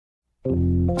Tell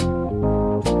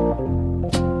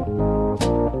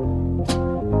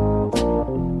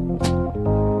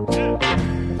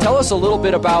us a little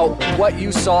bit about what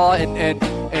you saw and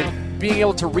being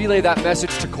able to relay that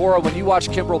message to Cora when you watched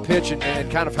Kimbrel pitch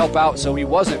and kind of help out so he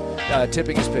wasn't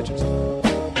tipping his pitches.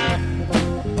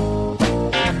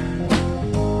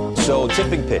 So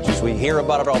tipping pitches, we hear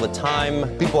about it all the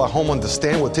time. People at home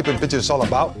understand what tipping pitches is all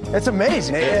about. It's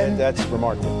amazing. And That's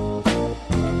remarkable.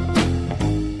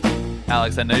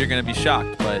 Alex, I know you're going to be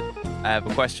shocked, but I have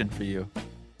a question for you.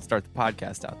 Start the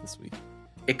podcast out this week.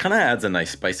 It kind of adds a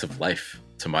nice spice of life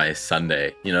to my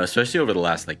Sunday, especially over the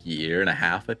last year and a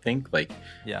half, I think.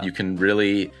 You can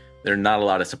really, there are not a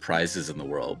lot of surprises in the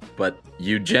world, but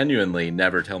you genuinely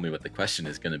never tell me what the question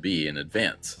is going to be in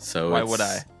advance. So why would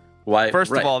I? Why?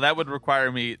 First of all, that would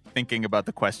require me thinking about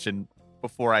the question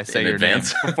before I say in your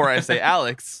advance. name, before I say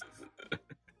Alex.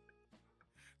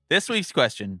 This week's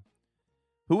question: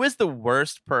 who is the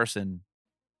worst person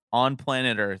on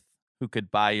planet Earth who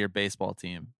could buy your baseball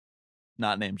team?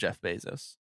 Not named Jeff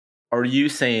Bezos. Are you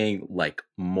saying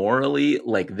morally,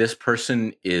 this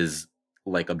person is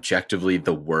objectively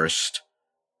the worst,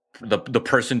 the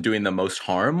person doing the most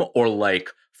harm, or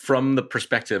from the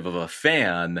perspective of a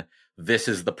fan, this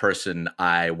is the person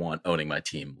I want owning my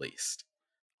team least?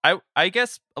 I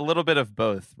guess a little bit of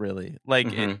both, really.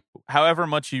 However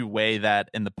much you weigh that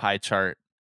in the pie chart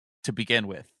to begin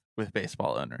with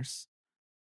baseball owners.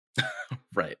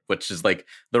 Right, which is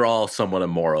they're all somewhat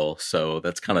immoral, so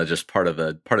that's kind of just part of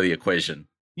the equation.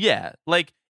 Yeah,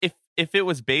 if it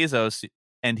was Bezos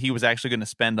and he was actually going to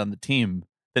spend on the team,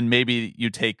 then maybe you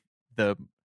take the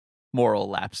moral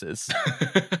lapses.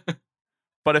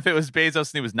 But if it was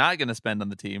Bezos and he was not going to spend on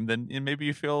the team, then maybe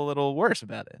you feel a little worse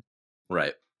about it.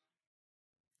 Right.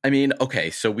 I mean, okay,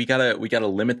 so we gotta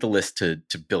limit the list to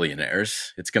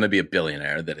billionaires. It's going to be a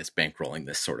billionaire that is bankrolling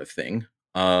this sort of thing.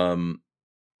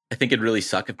 I think it'd really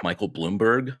suck if Michael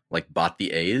Bloomberg bought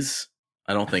the A's.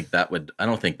 I don't think that would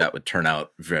turn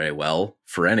out very well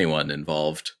for anyone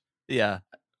involved. Yeah.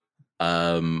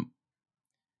 That's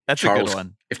a good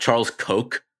one. If Charles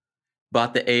Koch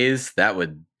bought the A's,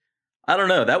 I don't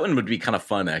know. That one would be kind of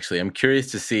fun, actually. I'm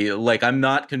curious to see. I'm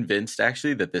not convinced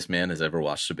actually that this man has ever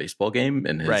watched a baseball game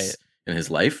in his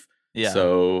life. Yeah.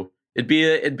 So it'd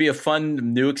be a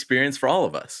fun new experience for all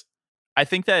of us. I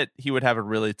think that he would have a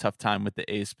really tough time with the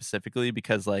A's specifically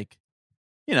because, they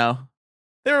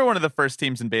were one of the first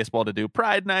teams in baseball to do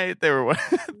Pride Night. They were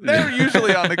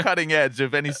usually on the cutting edge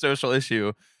of any social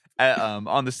issue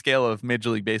on the scale of Major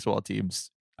League Baseball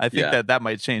teams. I think that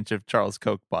might change if Charles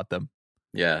Koch bought them.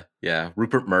 Yeah.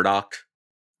 Rupert Murdoch.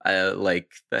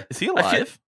 Is he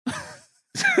alive?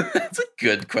 That's a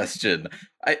good question.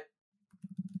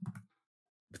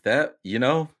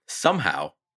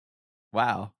 Somehow.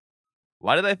 Wow.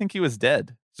 Why did I think he was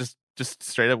dead? Just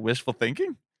straight up wishful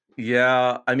thinking?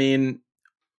 Yeah, I mean,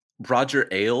 Roger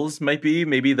Ailes might be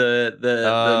maybe the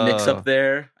mix up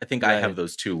there. I think I have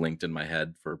those two linked in my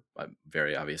head for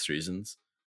very obvious reasons.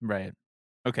 Right.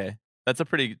 Okay. That's a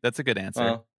good answer.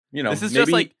 Well, this is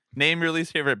maybe, just name your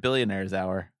least favorite billionaires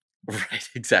hour. Right,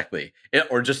 exactly.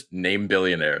 Or just name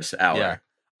billionaires hour. Yeah.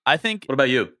 I think. What about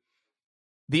you?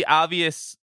 The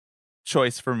obvious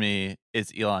choice for me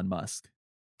is Elon Musk.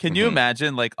 Can you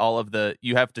imagine all of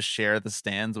you have to share the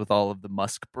stands with all of the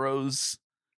Musk bros?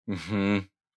 Mm-hmm.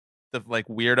 The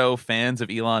weirdo fans of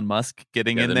Elon Musk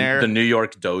getting in there. The New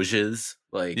York Doges.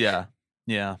 Yeah.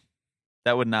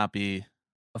 That would not be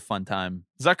a fun time.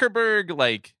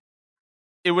 Zuckerberg,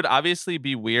 it would obviously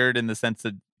be weird in the sense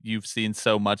that you've seen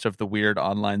so much of the weird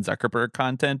online Zuckerberg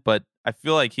content, but I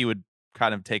feel like he would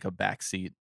kind of take a back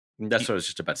seat. That's what I was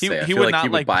just about to say. He would not he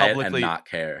would buy publicly, it and not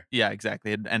care. Yeah,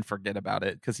 exactly. And forget about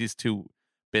it because he's too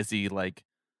busy,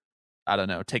 I don't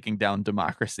know, taking down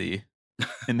democracy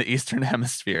in the Eastern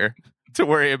Hemisphere to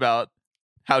worry about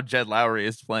how Jed Lowry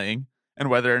is playing and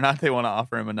whether or not they want to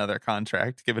offer him another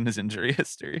contract given his injury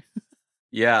history.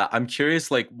 Yeah, I'm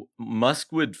curious,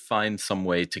 Musk would find some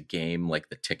way to game,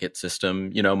 the ticket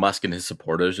system. Musk and his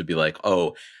supporters would be like,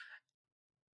 oh,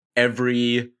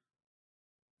 every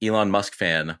Elon Musk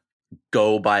fan,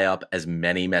 go buy up as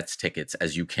many Mets tickets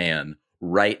as you can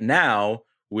right now,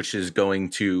 which is going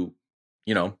to,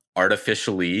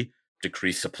 artificially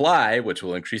decrease supply, which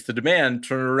will increase the demand,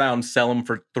 turn around, sell them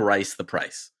for thrice the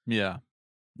price. Yeah.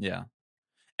 Yeah.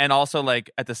 And also,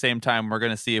 at the same time, we're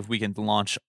going to see if we can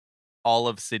launch all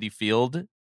of Citi Field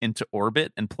into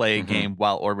orbit and play a game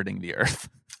while orbiting the Earth.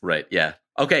 Right. Yeah.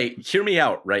 Okay. Hear me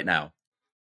out right now.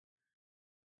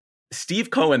 Steve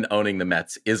Cohen owning the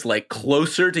Mets is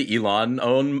closer to Elon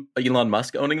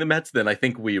Musk owning the Mets than I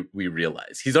think we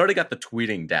realize. He's already got the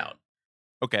tweeting down.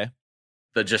 Okay.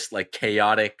 the just like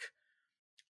chaotic,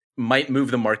 might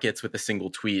move the markets with a single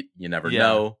tweet. You never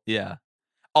know. Yeah.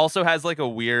 Also has like a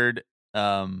weird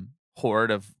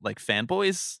horde of like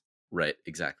fanboys. Right,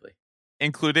 exactly.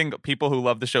 Including people who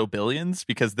love the show Billions,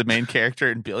 because the main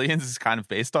character in Billions is kind of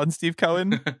based on Steve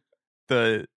Cohen,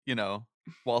 the,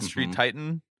 Wall Street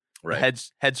Titan, right?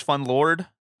 Hedge fund lord.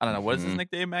 I don't know, what is his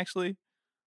nickname actually?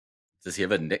 Does he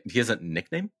have he has a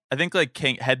nickname? I think like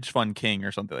Hedge Fund King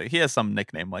or something. Like he has some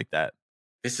nickname like that.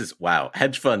 This is wow,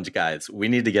 hedge fund guys. We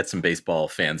need to get some baseball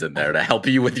fans in there to help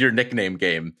you with your nickname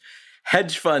game.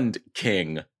 Hedge Fund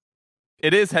King.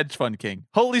 It is Hedge Fund King.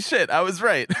 Holy shit, I was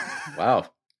right.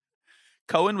 Wow.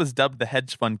 Cohen was dubbed the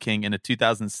Hedge Fund King in a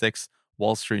 2006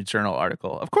 Wall Street Journal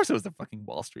article. Of course, it was the fucking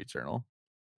Wall Street Journal.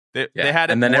 They had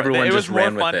it, and then everyone just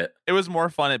ran with it. It was more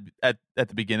fun at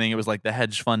the beginning. It was like the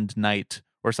Hedge Fund Night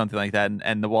or something like that,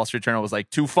 and the Wall Street Journal was like,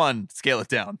 too fun, scale it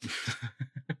down.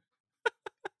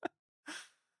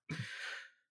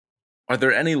 Are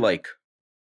there any like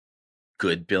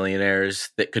good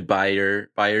billionaires that could buy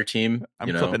your team?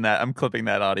 I'm clipping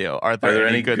that audio. Are there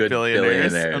any good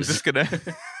billionaires? I'm just gonna.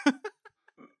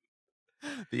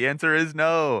 The answer is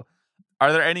no.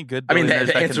 Are there any good billionaires?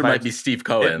 The answer might be Steve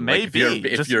Cohen. If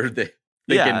you're thinking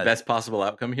best possible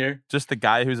outcome here. Just the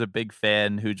guy who's a big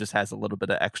fan who just has a little bit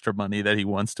of extra money that he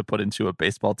wants to put into a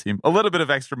baseball team. A little bit of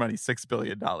extra money, $6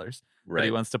 billion. Right. That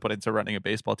he wants to put into running a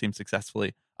baseball team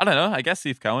successfully. I don't know. I guess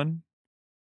Steve Cohen.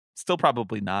 Still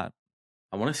probably not.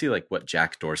 I want to see like what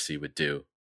Jack Dorsey would do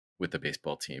with the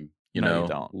baseball team. You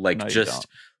don't. Just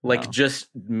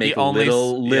make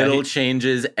little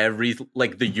changes every,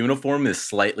 like the uniform is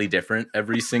slightly different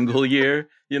every single year,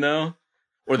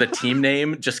 or the team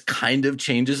name just kind of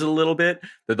changes a little bit.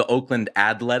 They're the Oakland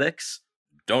Athletics.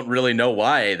 Don't really know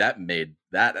why that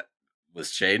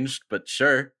was changed, but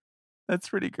sure. That's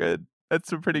pretty good.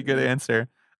 That's a pretty good answer.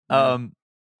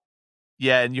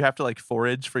 Yeah, and you have to like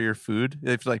forage for your food. You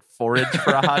have to like forage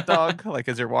for a hot dog, like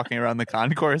as you're walking around the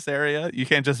concourse area. You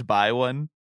can't just buy one.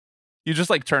 You just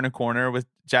like turn a corner with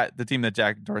the team that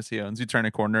Jack Dorsey owns. You turn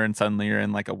a corner and suddenly you're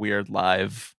in like a weird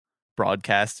live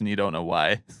broadcast and you don't know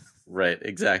why. Right,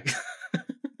 exactly.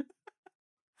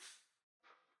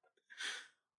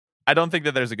 I don't think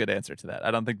that there's a good answer to that. I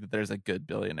don't think that there's a good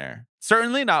billionaire.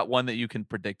 Certainly not one that you can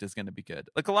predict is going to be good.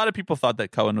 Like a lot of people thought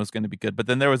that Cohen was going to be good, but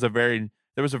then there was a very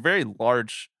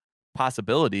large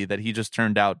possibility that he just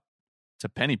turned out to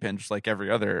penny pinch like every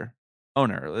other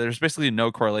owner. There's basically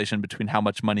no correlation between how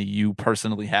much money you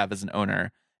personally have as an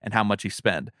owner and how much you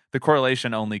spend. The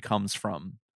correlation only comes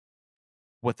from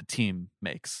what the team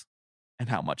makes and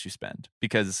how much you spend,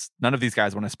 because none of these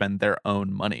guys want to spend their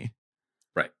own money.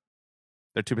 Right.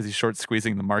 They're too busy short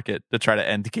squeezing the market to try to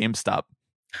end GameStop.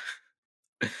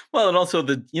 Well, and also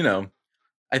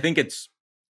I think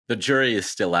the jury is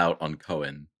still out on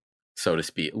Cohen, so to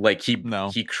speak. Like he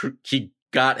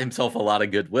got himself a lot of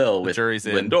goodwill with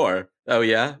Lindor. Oh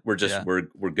yeah, we're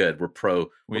good. We're pro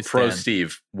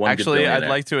Steve. Actually, I'd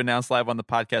like to announce live on the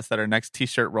podcast that our next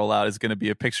T-shirt rollout is going to be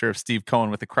a picture of Steve Cohen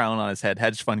with a crown on his head,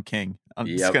 Hedge Fund King. I'm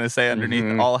just going to say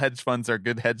underneath, all hedge funds are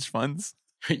good hedge funds.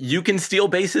 You can steal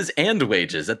bases and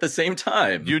wages at the same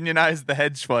time. Unionize the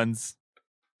hedge funds.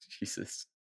 Jesus.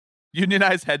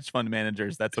 Unionize hedge fund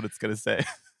managers. That's what it's going to say.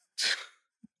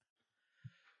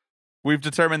 We've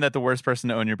determined that the worst person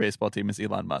to own your baseball team is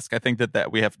Elon Musk. I think that do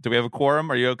we have a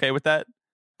quorum? Are you okay with that?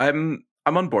 I'm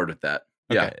on board with that.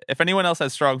 Okay. Yeah. If anyone else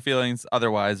has strong feelings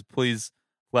otherwise, please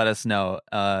let us know.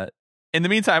 In the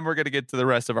meantime, we're going to get to the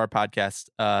rest of our podcast.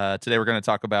 Today, we're going to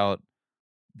talk about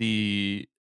the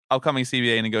upcoming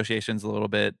CBA negotiations a little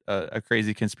bit, a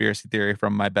crazy conspiracy theory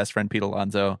from my best friend Pete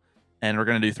Alonso, and we're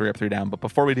going to do 3 Up, 3 Down. But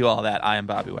before we do all that, I am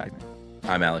Bobby Wagner.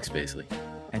 I'm Alex Baisley.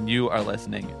 And you are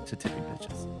listening to Tipping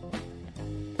Pitches.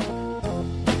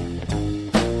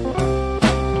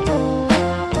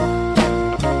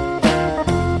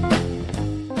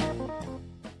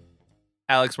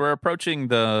 Alex, we're approaching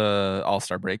the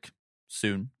All-Star break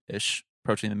soon-ish,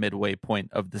 approaching the midway point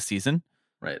of the season.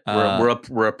 Right.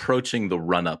 We're approaching the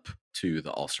run-up to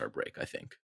the All-Star break, I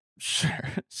think.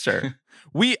 Sure.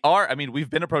 We are. I mean, we've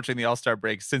been approaching the All-Star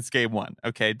break since game 1.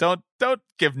 Okay, don't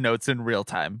give notes in real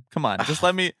time. Come on, just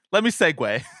let me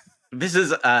segue. This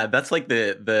is that's like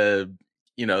the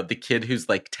the kid who's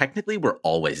like, technically we're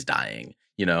always dying.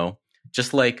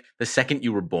 Just like the second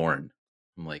you were born.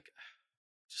 I'm like,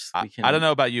 I don't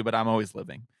know about you, but I'm always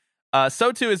living.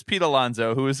 So too is Pete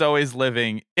Alonso, who is always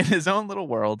living in his own little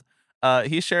world.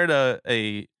 He shared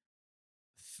a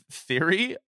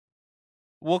theory,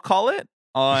 we'll call it,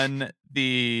 on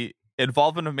the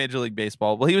involvement of Major League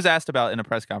Baseball. Well, he was asked about in a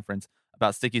press conference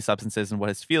about sticky substances and what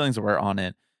his feelings were on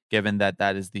it, given that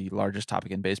that is the largest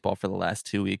topic in baseball for the last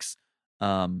 2 weeks,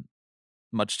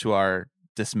 much to our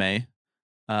dismay.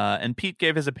 And Pete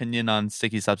gave his opinion on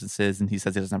sticky substances, and he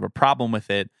says he doesn't have a problem with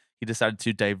it. He decided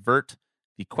to divert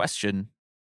the question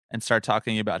and start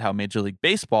talking about how Major League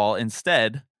Baseball,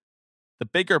 instead, the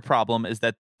bigger problem is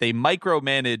that they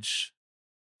micromanage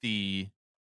the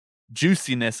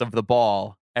juiciness of the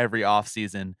ball every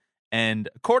offseason. And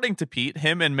according to Pete,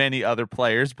 him and many other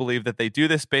players believe that they do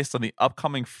this based on the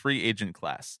upcoming free agent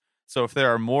class. So if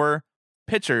there are more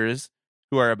pitchers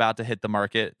who are about to hit the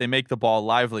market, they make the ball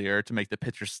livelier to make the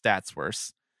pitcher's stats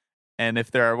worse. And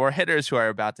if there are more hitters who are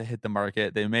about to hit the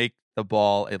market, they make the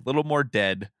ball a little more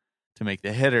dead to make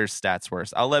the hitter's stats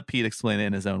worse. I'll let Pete explain it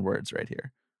in his own words right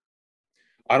here.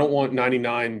 I don't want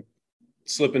 99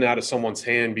 slipping out of someone's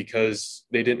hand because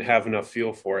they didn't have enough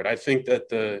feel for it. I think that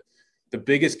the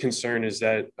biggest concern is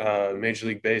that Major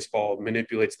League Baseball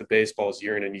manipulates the baseballs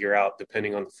year in and year out,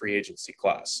 depending on the free agency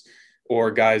class or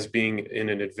guys being in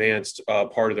an advanced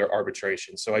part of their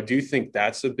arbitration. So I do think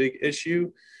that's a big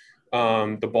issue.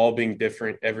 The ball being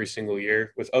different every single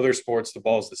year. With other sports, the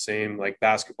ball's the same, like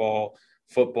basketball,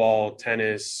 football,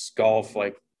 tennis, golf,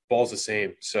 like ball's the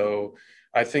same. So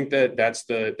I think that that's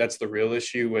the real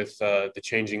issue with the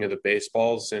changing of the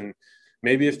baseballs. And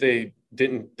maybe if the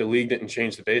league didn't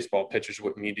change the baseball, pitchers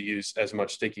wouldn't need to use as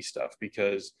much sticky stuff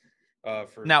because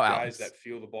for now, guys Alex, that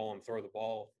feel the ball and throw the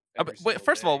ball. Wait,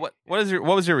 first of all, what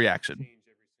was your reaction?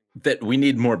 That we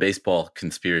need more baseball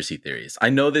conspiracy theories. I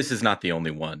know this is not the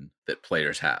only one that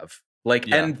players have.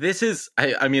 And this is,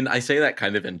 I mean, I say that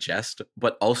kind of in jest,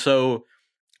 but also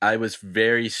I was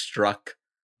very struck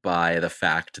by the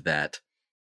fact that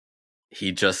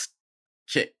he just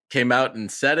came out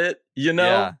and said it, you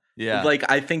know? Yeah. Like,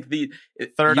 I think the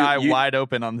third eye wide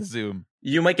open on the Zoom.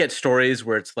 You might get stories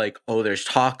where it's like, oh, there's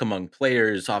talk among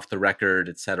players off the record,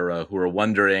 etc., who are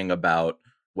wondering about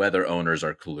whether owners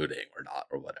are colluding or not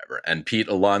or whatever. And Pete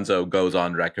Alonso goes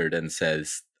on record and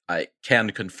says, I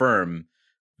can confirm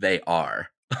they are.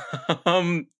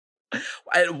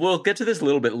 We'll get to this a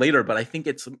little bit later, but I think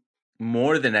it's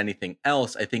more than anything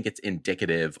else, I think it's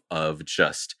indicative of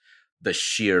just the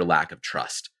sheer lack of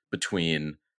trust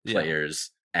between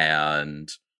players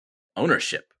and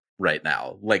ownership right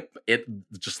now. Like, it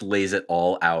just lays it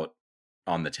all out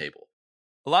on the table.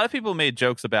 A lot of people made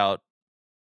jokes about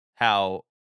how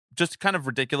just kind of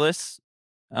ridiculous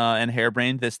and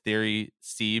harebrained this theory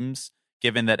seems,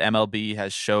 given that MLB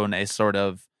has shown a sort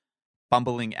of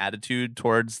bumbling attitude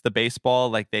towards the baseball.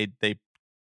 Like they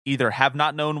either have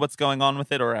not known what's going on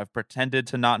with it or have pretended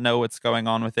to not know what's going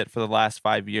on with it for the last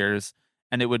 5 years.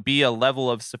 And it would be a level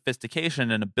of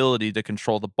sophistication and ability to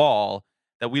control the ball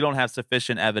that we don't have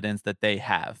sufficient evidence that they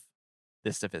have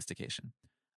this sophistication.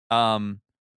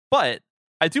 But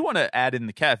I do want to add in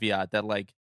the caveat that,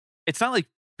 like, it's not like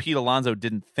Pete Alonso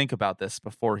didn't think about this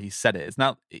before he said it. It's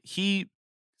not, he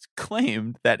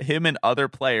claimed that him and other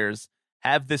players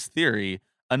have this theory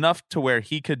enough to where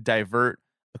he could divert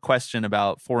a question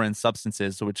about foreign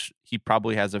substances, which he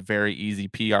probably has a very easy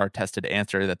PR tested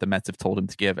answer that the Mets have told him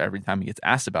to give every time he gets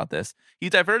asked about this. He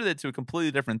diverted it to a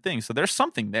completely different thing. So there's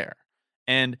something there.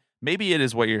 And maybe it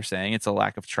is what you're saying. It's a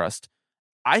lack of trust.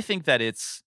 I think that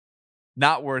it's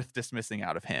not worth dismissing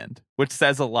out of hand, which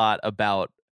says a lot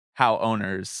about how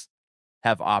owners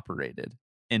have operated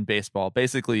in baseball,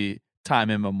 basically time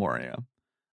immemorial.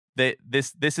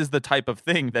 This is the type of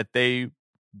thing that they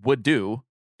would do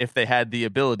if they had the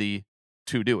ability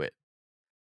to do it,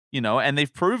 you know, and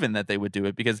they've proven that they would do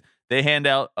it because they hand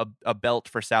out a belt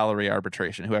for salary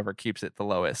arbitration, whoever keeps it the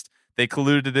lowest. They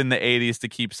colluded in the 80s to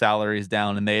keep salaries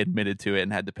down, and they admitted to it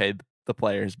and had to pay the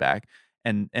players back.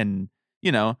 And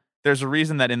you know, there's a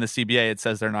reason that in the CBA it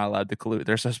says they're not allowed to collude.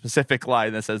 There's a specific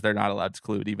line that says they're not allowed to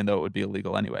collude, even though it would be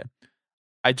illegal anyway.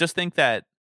 I just think that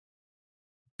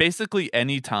basically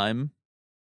any time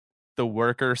the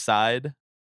worker side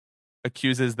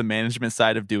accuses the management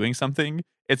side of doing something,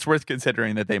 it's worth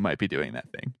considering that they might be doing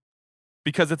that thing.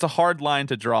 Because it's a hard line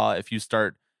to draw if you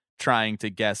start trying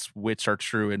to guess which are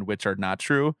true and which are not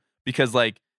true. Because,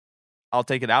 like, I'll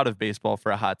take it out of baseball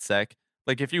for a hot sec.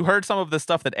 Like, if you heard some of the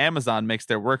stuff that Amazon makes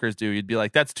their workers do, you'd be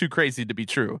like, that's too crazy to be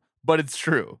true. But it's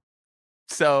true.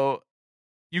 So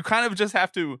you kind of just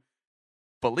have to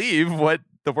believe what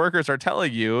the workers are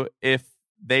telling you if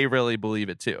they really believe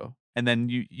it too. And then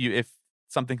you if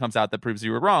something comes out that proves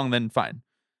you were wrong, then fine.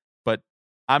 But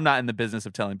I'm not in the business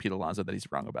of telling Pete Alonso that he's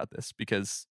wrong about this,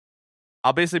 because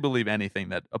I'll basically believe anything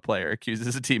that a player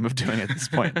accuses a team of doing at this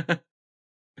point.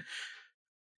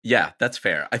 Yeah, that's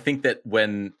fair. I think that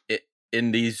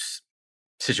in these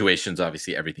situations,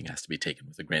 obviously everything has to be taken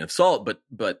with a grain of salt,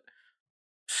 but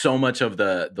so much of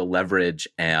the leverage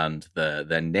and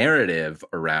the narrative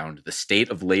around the state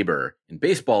of labor in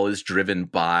baseball is driven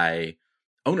by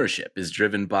ownership, is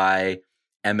driven by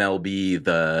MLB,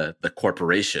 the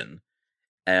corporation.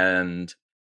 And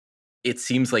it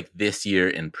seems like this year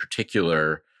in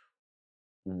particular,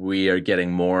 we are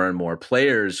getting more and more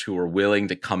players who are willing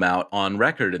to come out on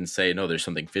record and say, no, there's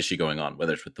something fishy going on,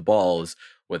 whether it's with the balls,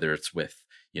 whether it's with,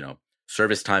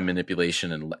 service time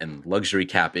manipulation and luxury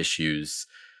cap issues.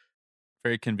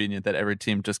 Very convenient that every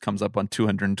team just comes up on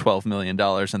 $212 million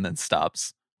and then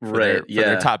stops for Right.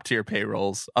 their top tier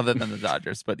payrolls, other than the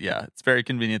Dodgers. But yeah, it's very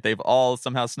convenient. They've all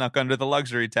somehow snuck under the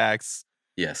luxury tax.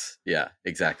 Yes. Yeah,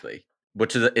 exactly.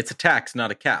 Which is it's a tax,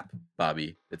 not a cap,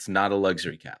 Bobby. It's not a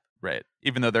luxury cap. Right.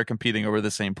 Even though they're competing over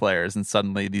the same players, and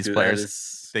suddenly these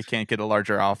players, they can't get a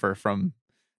larger offer from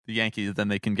the Yankees than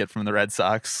they can get from the Red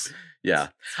Sox. Yeah.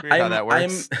 It's weird how that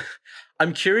works.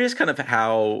 I'm curious kind of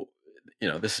how,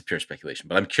 this is pure speculation,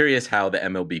 but I'm curious how the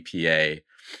MLBPA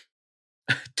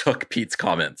took Pete's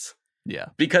comments. Yeah.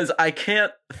 Because I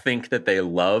can't think that they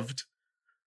loved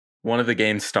one of the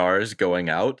game's stars going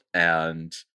out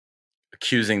and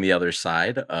accusing the other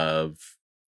side of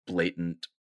blatant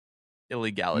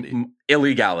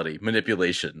illegality,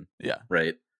 manipulation. Yeah.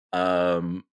 Right.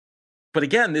 But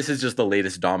again, this is just the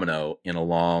latest domino in a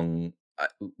long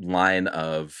line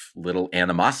of little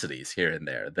animosities here and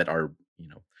there that are,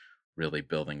 really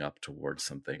building up towards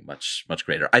something much, much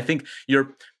greater. I think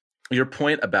your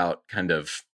point about kind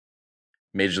of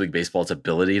Major League Baseball's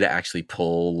ability to actually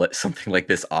pull something like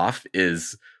this off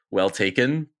is well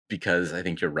taken, because I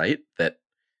think you're right that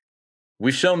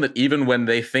we've shown that even when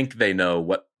they think they know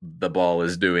what the ball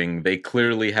is doing, they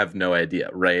clearly have no idea,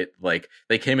 right? Like,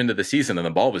 they came into the season and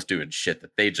the ball was doing shit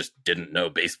that they just didn't know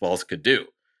baseballs could do,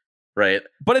 right?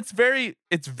 But it's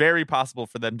very possible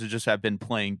for them to just have been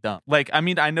playing dumb. Like, I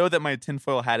mean, I know that my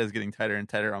tinfoil hat is getting tighter and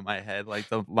tighter on my head, like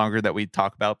the longer that we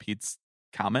talk about Pete's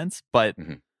comments, but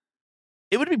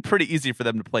it would be pretty easy for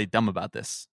them to play dumb about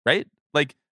this, right?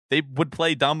 Like, they would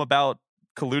play dumb about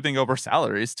colluding over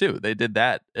salaries too. They did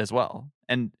that as well.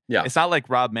 And it's not like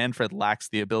Rob Manfred lacks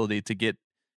the ability to get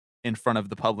in front of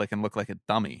the public and look like a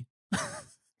dummy.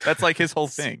 That's like his whole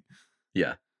thing.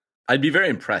 Yeah. I'd be very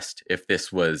impressed if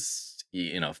this was,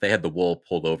 if they had the wool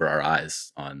pulled over our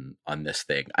eyes on this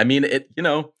thing. I mean,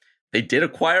 they did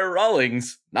acquire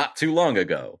Rawlings not too long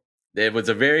ago. It was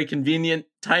a very convenient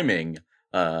timing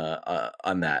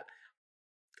on that.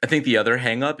 I think the other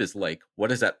hang up is like, what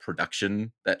does that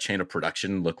chain of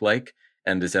production look like?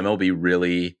 And is MLB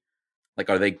really,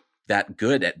 like, are they that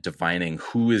good at divining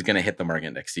who is going to hit the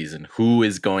market next season, who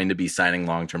is going to be signing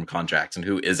long-term contracts and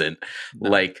who isn't? No.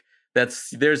 Like,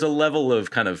 there's a level of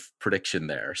kind of prediction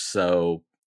there. So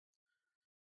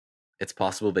it's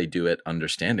possible they do it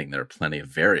understanding there are plenty of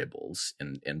variables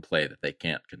in play that they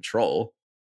can't control.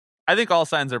 I think all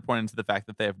signs are pointing to the fact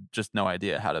that they have just no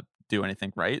idea how to do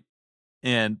anything right.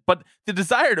 But the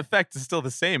desired effect is still the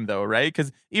same, though, right?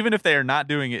 Because even if they are not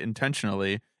doing it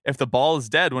intentionally, if the ball is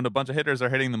dead when a bunch of hitters are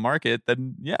hitting the market,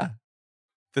 then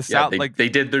they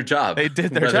did their job. They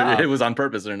did their whether job. It was on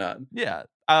purpose or not. Yeah.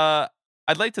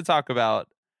 I'd like to talk about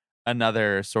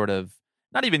another sort of,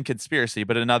 not even conspiracy,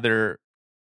 but another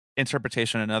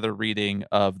interpretation, another reading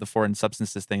of the foreign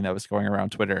substances thing that was going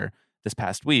around Twitter this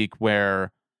past week,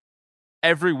 where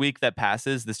every week that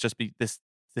passes,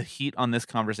 the heat on this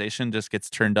conversation just gets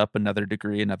turned up another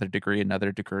degree.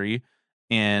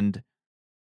 And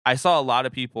I saw a lot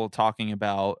of people talking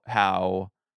about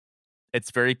how it's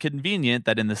very convenient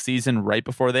that in the season right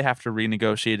before they have to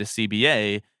renegotiate a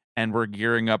CBA and we're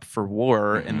gearing up for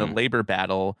war in the labor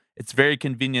battle, it's very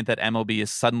convenient that MLB is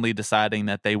suddenly deciding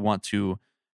that they want to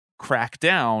crack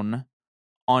down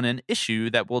on an issue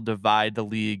that will divide the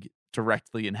league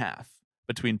directly in half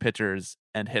between pitchers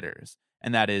and hitters.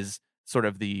 And that is sort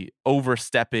of the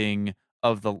overstepping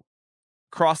of the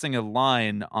crossing a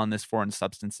line on this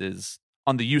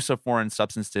on the use of foreign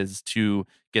substances to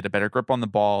get a better grip on the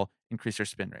ball, increase your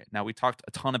spin rate. Now, we talked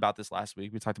a ton about this last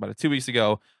week. We talked about it 2 weeks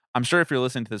ago. I'm sure if you're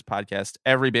listening to this podcast,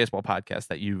 every baseball podcast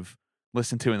that you've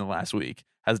listened to in the last week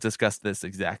has discussed this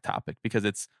exact topic because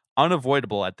it's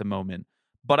unavoidable at the moment.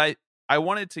 But I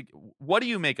wanted to, what do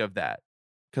you make of that?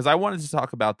 Because I wanted to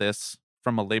talk about this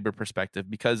from a labor perspective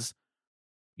because,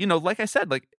 like I said,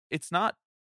 like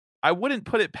I wouldn't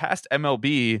put it past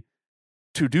MLB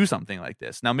to do something like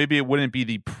this. Now, maybe it wouldn't be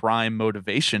the prime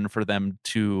motivation for them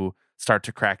to start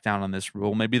to crack down on this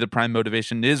rule. Maybe the prime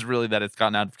motivation is really that it's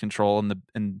gotten out of control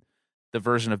and the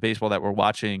version of baseball that we're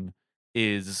watching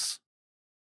is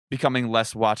becoming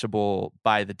less watchable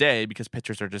by the day because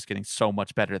pitchers are just getting so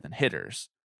much better than hitters.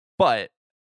 But,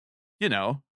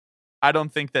 I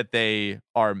don't think that they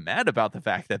are mad about the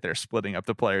fact that they're splitting up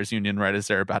the players union right as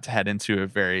they're about to head into a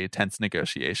very tense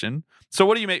negotiation. So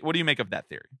what do you make of that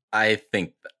theory? I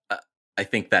think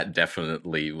that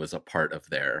definitely was a part of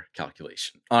their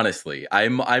calculation. Honestly,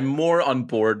 I'm more on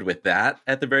board with that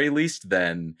at the very least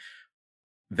than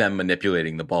them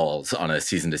manipulating the balls on a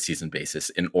season to season basis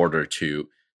in order to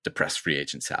depress free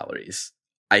agent salaries.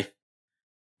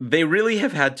 They really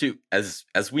have had to, as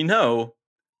we know,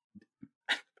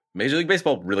 Major League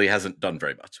Baseball really hasn't done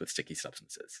very much with sticky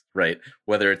substances, right?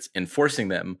 Whether it's enforcing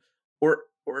them or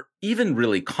even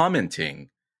really commenting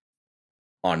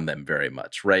on them very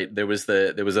much, right? There was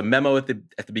a memo at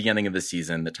the beginning of the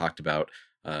season that talked about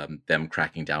them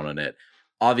cracking down on it.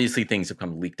 Obviously, things have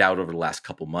kind of leaked out over the last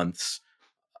couple months.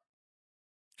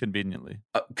 Conveniently,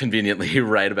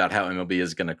 right, about how MLB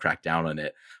is going to crack down on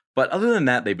it. But other than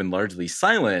that, they've been largely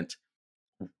silent,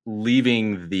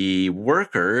 leaving the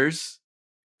workers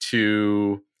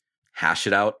to hash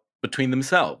it out between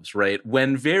themselves, right?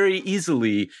 When very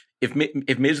easily, if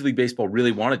Major League Baseball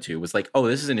really wanted to, was like, oh,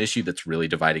 this is an issue that's really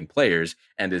dividing players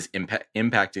and is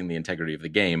impacting the integrity of the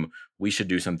game, we should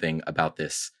do something about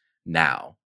this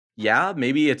now. Yeah,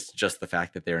 maybe it's just the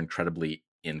fact that they're incredibly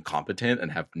incompetent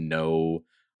and have no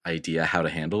idea how to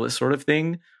handle this sort of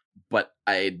thing. But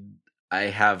I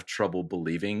have trouble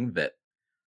believing that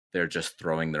they're just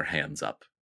throwing their hands up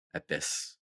at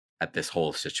this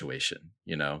whole situation,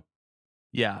 you know?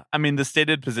 Yeah. I mean, the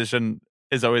stated position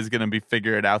is always going to be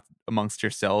figure it out amongst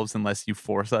yourselves unless you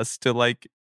force us to like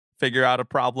figure out a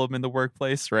problem in the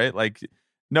workplace, right? Like,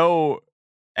 no,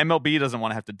 MLB doesn't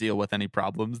want to have to deal with any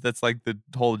problems. That's like the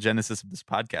whole genesis of this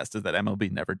podcast, is that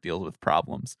MLB never deals with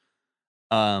problems.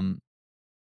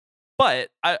 But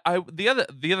the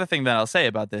other thing that I'll say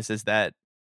about this is that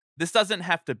this doesn't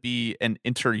have to be an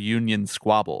inter-union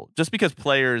squabble. Just because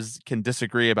players can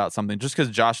disagree about something, just because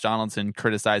Josh Donaldson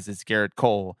criticizes Garrett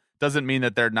Cole, doesn't mean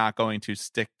that they're not going to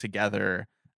stick together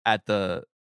at the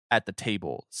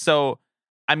table. So,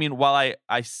 I mean, while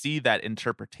I see that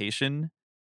interpretation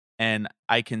and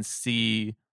I can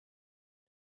see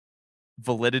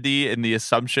validity in the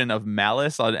assumption of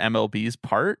malice on MLB's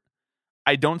part,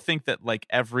 I don't think that like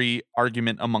every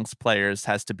argument amongst players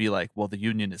has to be like, well, the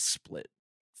union is split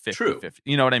 50-50.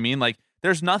 You know what I mean? Like,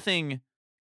 there's nothing,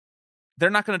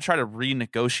 they're not going to try to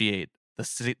renegotiate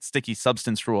the sticky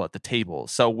substance rule at the table.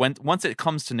 So once it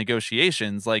comes to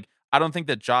negotiations, like, I don't think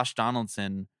that Josh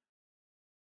Donaldson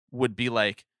would be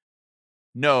like,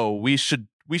 no, we should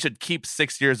keep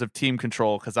 6 years of team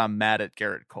control because I'm mad at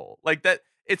Garrett Cole. Like that,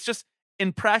 it's just,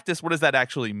 in practice, what does that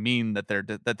actually mean that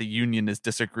the union is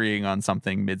disagreeing on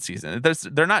something midseason?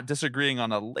 They're not disagreeing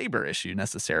on a labor issue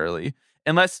necessarily,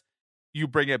 unless you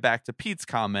bring it back to Pete's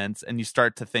comments and you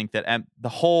start to think that the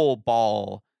whole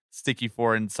ball sticky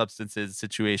foreign substances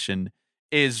situation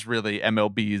is really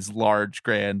MLB's large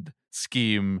grand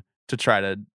scheme to try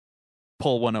to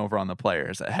pull one over on the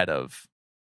players ahead of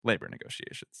labor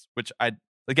negotiations, which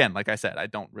again, like I said, I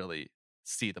don't really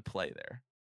see the play there.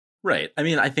 Right. I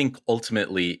mean, I think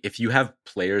ultimately, if you have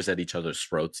players at each other's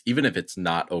throats, even if it's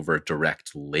not over a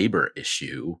direct labor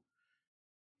issue,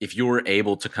 if you were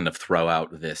able to kind of throw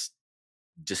out this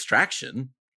distraction,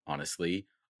 honestly,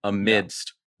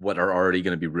 amidst what are already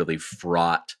going to be really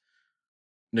fraught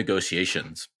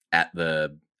negotiations at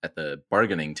the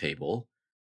bargaining table,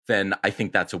 then I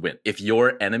think that's a win. If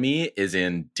your enemy is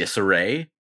in disarray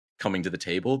coming to the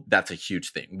table, that's a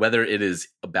huge thing, whether it is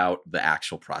about the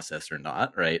actual process or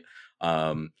not, right?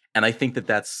 And I think that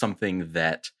that's something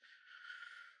that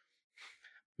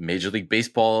Major League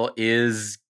Baseball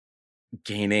is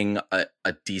gaining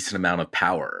a decent amount of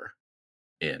power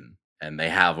in, and they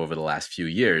have over the last few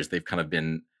years. They've kind of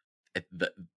been,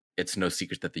 it's no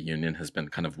secret that the union has been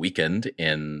kind of weakened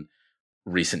in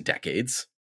recent decades.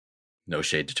 No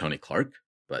shade to Tony Clark,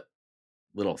 but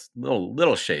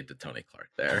little shade to Tony Clark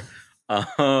there.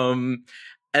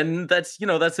 And that's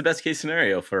the best case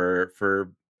scenario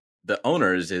for the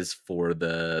owners, is for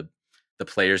the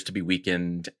players to be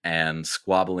weakened and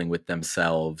squabbling with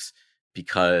themselves,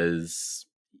 because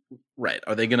right,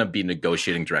 are they going to be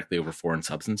negotiating directly over foreign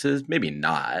substances? Maybe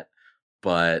not,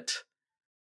 but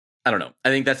I don't know. I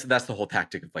think that's the whole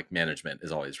tactic of like management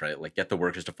is always, right, like get the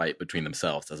workers to fight between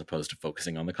themselves as opposed to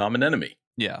focusing on the common enemy.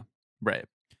 Yeah, right.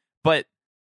 But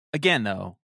again,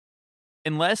 though,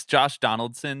 unless Josh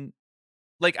Donaldson,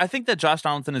 like, I think that Josh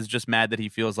Donaldson is just mad that he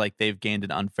feels like they've gained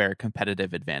an unfair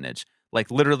competitive advantage,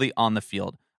 like literally on the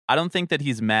field. I don't think that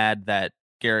he's mad that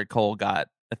Garrett Cole got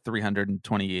a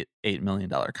 $328 million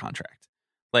contract.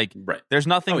 Like, right. There's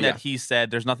nothing that he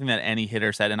said. There's nothing that any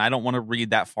hitter said. And I don't want to read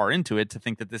that far into it to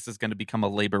think that this is going to become a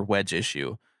labor wedge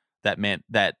issue. that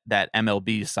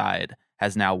MLB side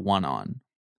has now won on.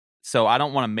 So I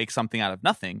don't want to make something out of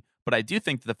nothing, but I do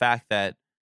think the fact that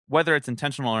whether it's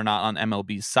intentional or not on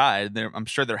MLB's side, I'm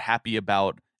sure they're happy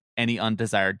about any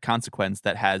undesired consequence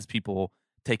that has people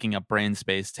taking up brain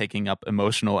space, taking up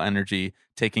emotional energy,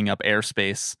 taking up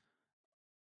airspace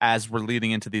as we're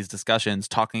leading into these discussions,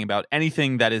 talking about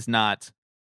anything that is not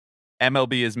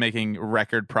MLB is making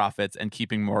record profits and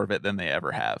keeping more of it than they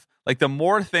ever have. Like the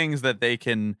more things that they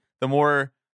can, the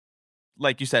more,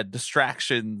 like you said,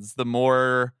 distractions, the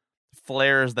more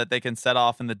flares that they can set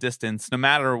off in the distance, no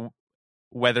matter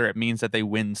whether it means that they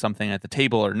win something at the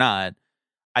table or not,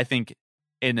 I think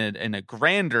in a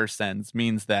grander sense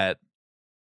means that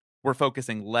we're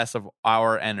focusing less of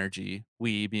our energy,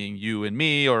 we being you and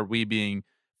me, or we being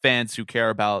fans who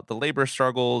care about the labor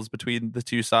struggles between the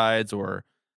two sides or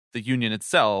the union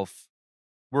itself.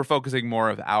 We're focusing more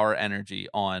of our energy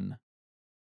on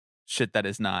shit that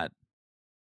is not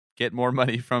get more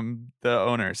money from the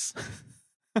owners.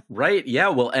 Right. Yeah.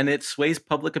 Well, and it sways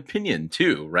public opinion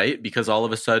too, right? Because all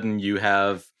of a sudden you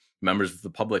have members of the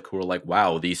public who are like,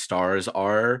 wow, these stars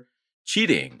are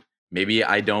cheating. Maybe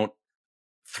I don't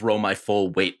throw my full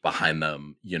weight behind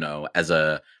them, you know, as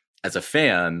a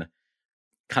fan,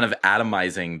 kind of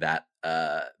atomizing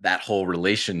that whole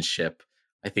relationship,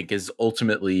 I think is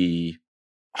ultimately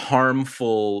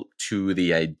harmful to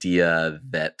the idea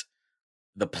that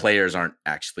the players aren't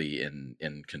actually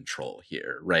in control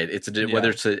here, right?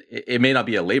 Whether it may not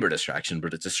be a labor distraction,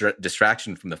 but it's a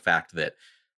distraction from the fact that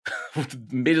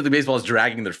Major League Baseball is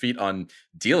dragging their feet on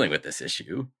dealing with this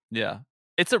issue. Yeah.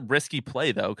 It's a risky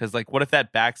play though, because like what if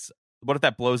that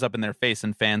blows up in their face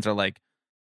and fans are like,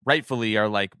 rightfully are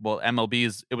like, well, it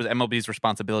was MLB's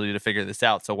responsibility to figure this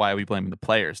out, so why are we blaming the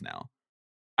players now?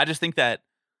 I just think that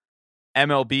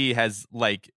MLB has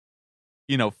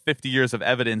 50 years of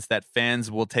evidence that fans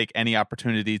will take any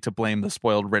opportunity to blame the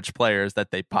spoiled rich players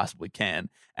that they possibly can.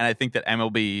 And I think that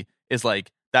MLB is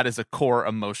like, that is a core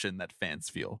emotion that fans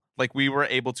feel. Like we were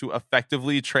able to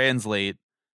effectively translate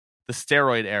the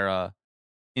steroid era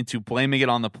into blaming it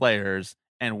on the players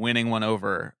and winning one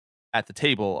over at the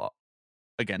table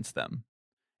against them.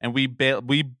 And we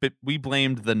blamed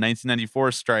the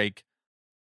 1994 strike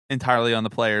entirely on the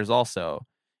players also,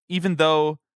 even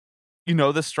though, you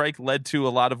know, the strike led to a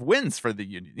lot of wins for the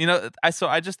union. You know,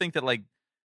 I just think that like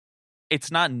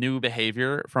it's not new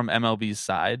behavior from MLB's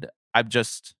side.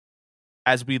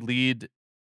 As we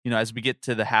get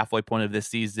to the halfway point of this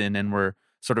season and we're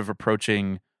sort of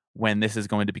approaching when this is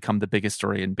going to become the biggest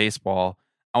story in baseball,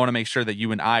 I want to make sure that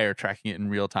you and I are tracking it in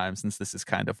real time, since this is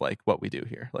kind of like what we do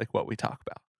here, like what we talk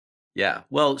about. Yeah.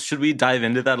 Well, should we dive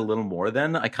into that a little more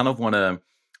then? I want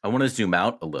to zoom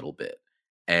out a little bit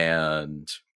and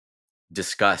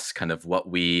discuss kind of what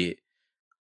we've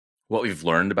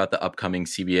learned about the upcoming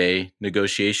CBA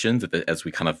negotiations as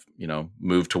we kind of, you know,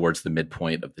 move towards the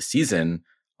midpoint of the season.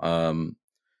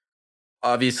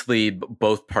 Obviously,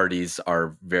 both parties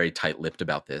are very tight-lipped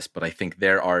about this, but I think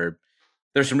there's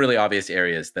some really obvious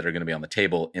areas that are going to be on the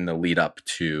table in the lead up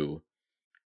to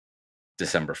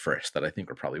December 1st that I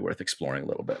think are probably worth exploring a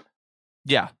little bit.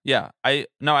 Yeah. I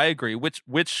agree. Which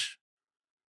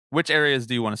areas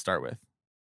do you want to start with?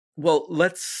 Well,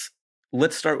 let's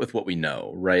start with what we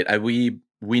know, right? We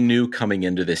knew coming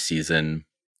into this season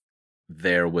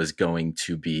there was going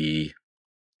to be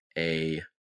a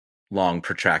long,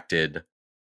 protracted,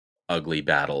 ugly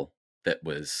battle that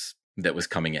was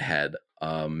coming ahead.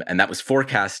 And that was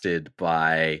forecasted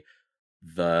by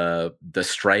the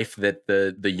strife that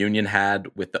the union had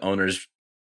with the owners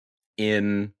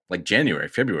in like January,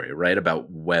 February, right?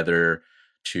 About whether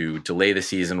to delay the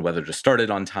season, whether to start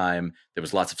it on time. There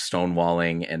was lots of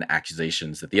stonewalling and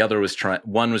accusations that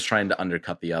one was trying to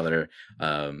undercut the other,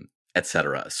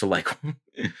 etc. So like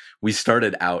we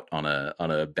started out on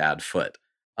a bad foot.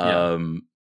 Yeah.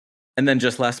 And then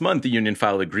just last month, the union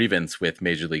filed a grievance with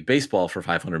Major League Baseball for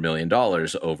 $500 million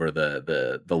over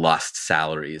the lost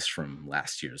salaries from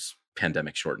last year's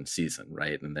pandemic-shortened season,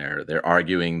 right? And they're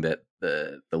arguing that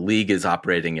the league is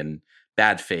operating in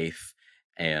bad faith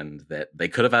and that they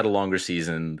could have had a longer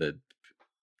season. That,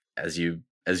 as you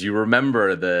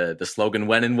remember, the slogan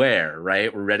 "When and Where,"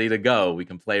 right? We're ready to go. We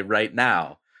can play right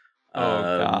now. Oh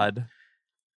God.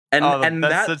 And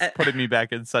that's just putting me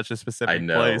back in such a specific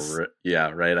place. Yeah,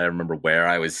 right. I remember where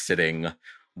I was sitting,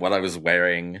 what I was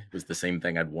wearing. It was the same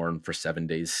thing I'd worn for 7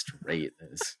 days straight.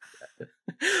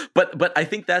 But I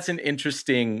think that's an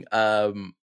interesting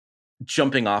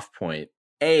jumping off point.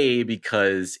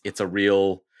 Because it's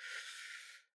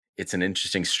an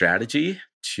interesting strategy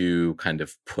to kind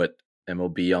of put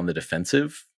MLB on the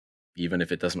defensive, even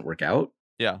if it doesn't work out.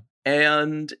 Yeah.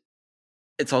 And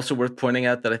it's also worth pointing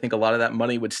out that I think a lot of that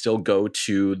money would still go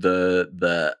to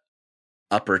the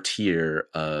upper tier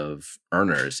of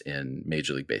earners in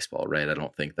Major League Baseball, right? I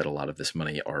don't think that a lot of this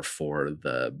money are for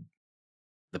the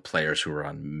players who are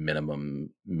on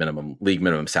league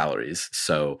minimum salaries.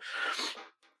 So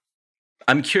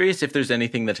I'm curious if there's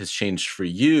anything that has changed for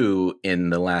you in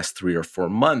the last 3 or 4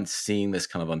 months, seeing this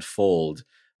kind of unfold,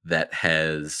 that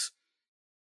has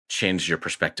changed your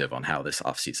perspective on how this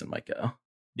offseason might go.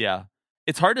 Yeah.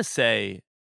 It's hard to say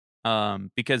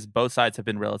because both sides have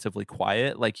been relatively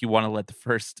quiet. Like, you want to let the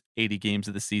first 80 games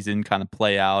of the season kind of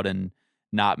play out and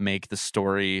not make the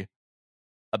story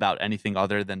about anything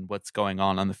other than what's going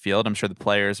on the field. I'm sure the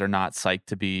players are not psyched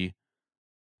to be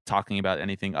talking about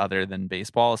anything other than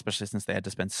baseball, especially since they had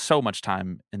to spend so much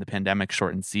time in the pandemic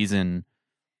shortened season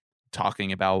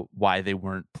talking about why they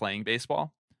weren't playing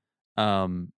baseball.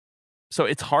 So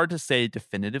it's hard to say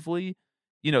definitively.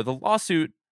 You know, the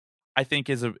lawsuit, I think,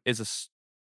 is an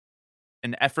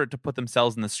effort to put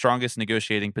themselves in the strongest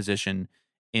negotiating position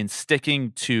in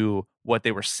sticking to what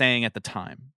they were saying at the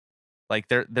time. Like,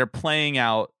 they're playing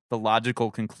out the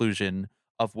logical conclusion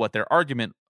of what their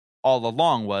argument all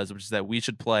along was, which is that we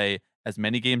should play as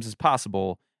many games as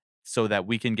possible so that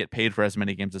we can get paid for as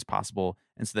many games as possible,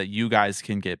 and so that you guys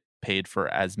can get paid for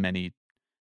as many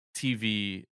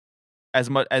as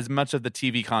much of the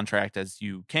TV contract as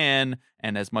you can,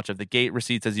 and as much of the gate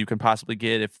receipts as you can possibly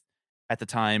get, if at the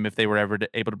time, if they were ever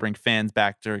able to bring fans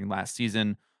back during last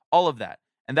season, all of that.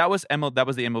 And that was the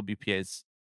MLBPA's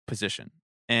position.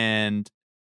 And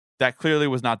that clearly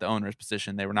was not the owner's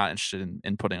position. They were not interested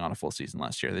in putting on a full season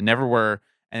last year. They never were,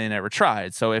 and they never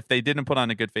tried. So if they didn't put on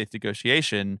a good faith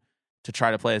negotiation to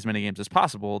try to play as many games as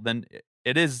possible, then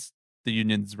it is the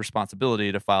union's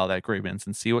responsibility to file that grievance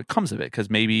and see what comes of it. Because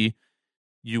maybe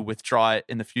you withdraw it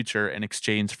in the future in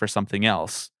exchange for something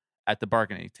else at the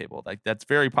bargaining table. Like, that's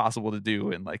very possible to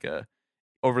do in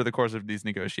over the course of these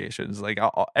negotiations. Like,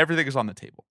 everything is on the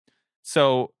table.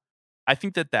 So I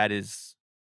think that is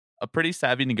a pretty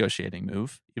savvy negotiating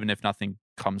move, even if nothing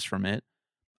comes from it.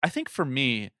 I think for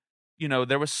me,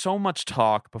 there was so much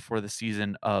talk before the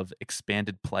season of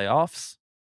expanded playoffs,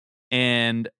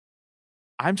 and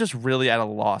I'm just really at a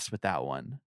loss with that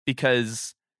one,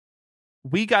 because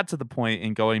we got to the point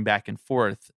in going back and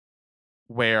forth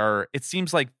where it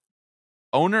seems like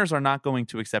owners are not going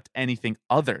to accept anything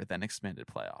other than expanded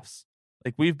playoffs.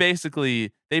 Like, they've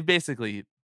basically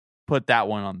put that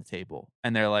one on the table,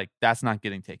 and they're like, that's not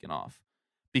getting taken off,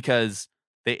 because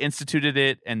they instituted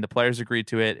it and the players agreed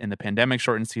to it in the pandemic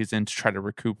shortened season to try to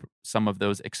recoup some of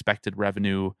that expected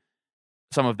revenue.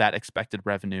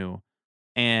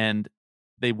 And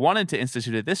they wanted to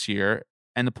institute it this year,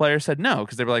 and the players said no,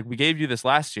 because they were like, we gave you this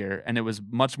last year and it was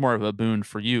much more of a boon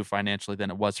for you financially than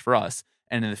it was for us.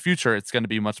 And in the future, it's going to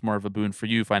be much more of a boon for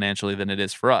you financially than it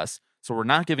is for us. So we're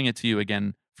not giving it to you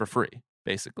again for free,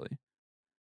 basically.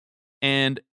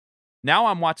 And now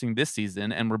I'm watching this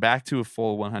season, and we're back to a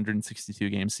full 162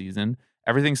 game season.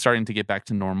 Everything's starting to get back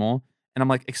to normal. And I'm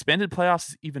like, expanded playoffs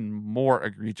is even more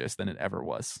egregious than it ever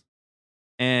was.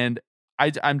 And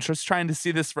I'm just trying to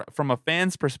see this from a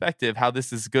fan's perspective, how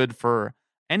this is good for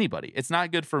anybody. It's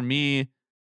not good for me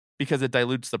because it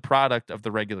dilutes the product of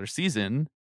the regular season,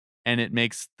 and it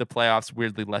makes the playoffs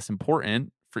weirdly less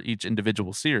important for each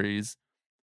individual series.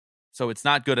 So it's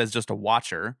not good as just a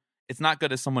watcher. It's not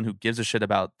good as someone who gives a shit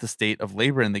about the state of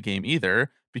labor in the game either,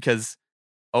 because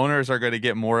owners are going to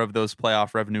get more of those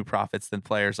playoff revenue profits than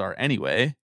players are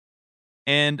anyway.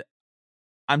 And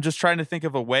I'm just trying to think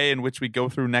of a way in which we go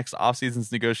through next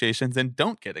offseason's negotiations and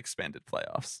don't get expanded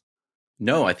playoffs.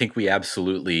 No, I think we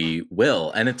absolutely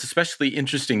will. And it's especially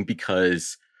interesting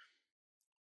because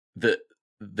the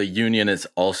union is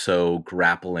also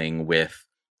grappling with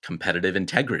competitive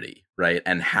integrity, right?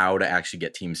 And how to actually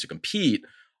get teams to compete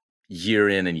year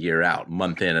in and year out,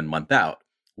 month in and month out,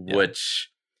 which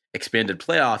expanded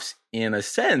playoffs, in a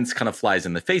sense, kind of flies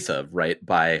in the face of, right?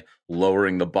 By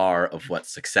lowering the bar of what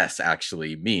success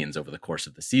actually means over the course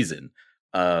of the season.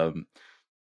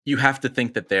 You have to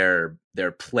think that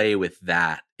their play with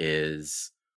that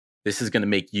is, this is going to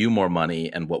make you more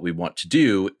money, and what we want to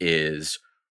do is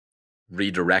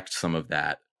redirect some of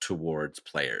that towards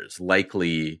players,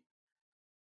 likely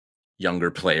younger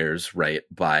players, right?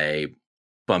 By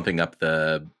bumping up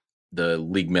the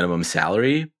league minimum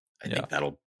salary. I think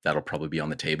that'll probably be on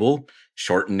the table.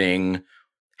 Shortening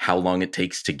how long it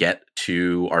takes to get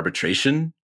to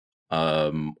arbitration,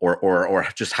 or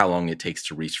just how long it takes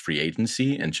to reach free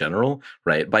agency in general,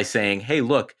 right? By saying, hey,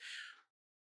 look,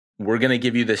 we're going to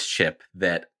give you this chip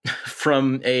that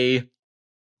from a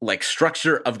like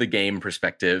structure of the game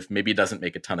perspective, maybe it doesn't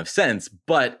make a ton of sense,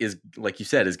 but is, like you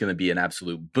said, is going to be an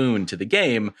absolute boon to the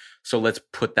game. So let's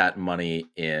put that money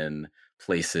in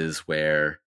places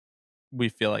where we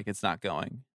feel like it's not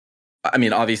going. I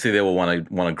mean, obviously they will want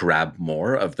to grab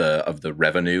more of the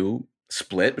revenue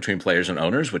split between players and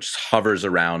owners, which hovers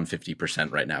around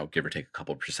 50% right now, give or take a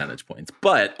couple percentage points.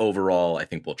 But overall, I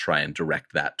think we'll try and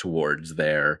direct that towards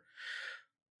the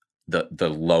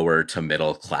lower to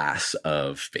middle class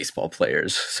of baseball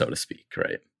players, so to speak,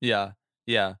 right? Yeah.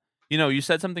 Yeah. You know, you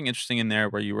said something interesting in there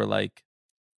where you were like,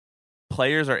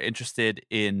 players are interested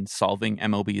in solving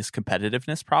MLB's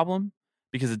competitiveness problem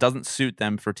because it doesn't suit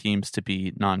them for teams to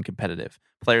be non-competitive.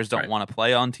 Players don't want to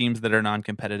play on teams that are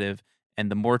non-competitive, and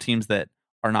the more teams that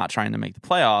are not trying to make the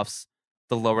playoffs,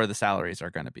 the lower the salaries are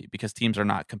going to be because teams are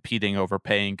not competing over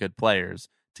paying good players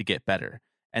to get better.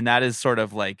 And that is sort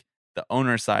of like the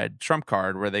owner side trump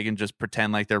card where they can just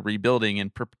pretend like they're rebuilding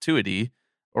in perpetuity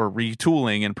or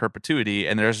retooling in perpetuity,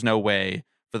 and there's no way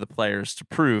for the players to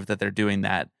prove that they're doing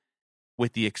that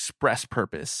with the express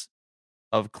purpose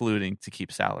of colluding to keep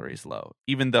salaries low,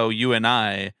 even though you and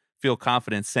I feel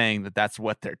confident saying that that's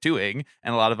what they're doing,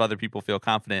 and a lot of other people feel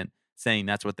confident saying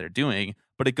that's what they're doing.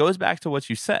 But it goes back to what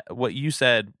you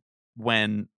said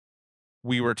when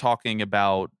we were talking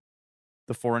about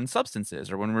the foreign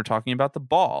substances or when we were talking about the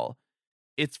ball.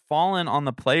 It's fallen on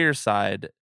the player side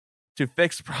to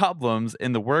fix problems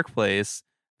in the workplace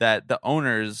that the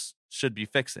owners should be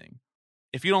fixing.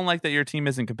 If you don't like that your team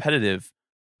isn't competitive,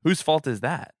 whose fault is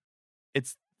that?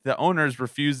 It's the owners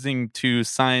refusing to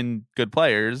sign good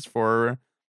players for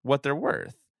what they're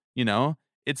worth. You know,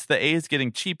 it's the A's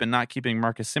getting cheap and not keeping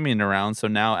Marcus Semien around. So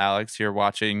now Alex, you're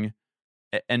watching,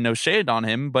 and no shade on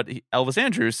him, but Elvis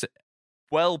Andrus,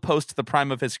 well post the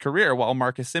prime of his career, while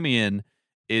Marcus Semien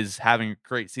is having a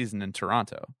great season in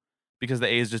Toronto because the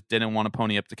A's just didn't want to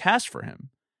pony up the cash for him.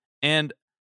 And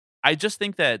I just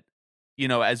think that, you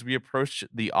know, as we approach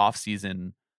the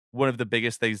offseason, one of the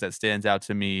biggest things that stands out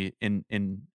to me in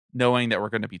knowing that we're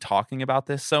going to be talking about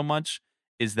this so much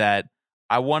is that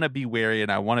I want to be wary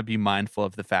and I want to be mindful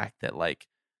of the fact that, like,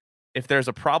 if there's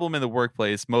a problem in the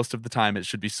workplace, most of the time it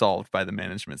should be solved by the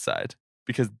management side,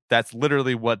 because that's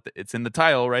literally what it's in the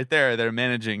title right there. They're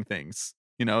managing things.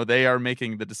 You know, they are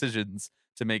making the decisions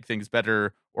to make things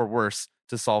better or worse,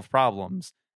 to solve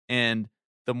problems. And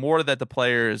the more that the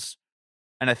players,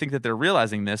 and I think that they're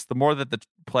realizing this, the more that the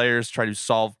players try to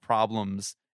solve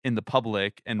problems in the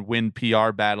public and win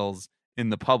PR battles in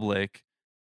the public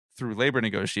through labor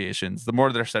negotiations, the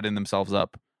more they're setting themselves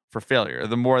up for failure,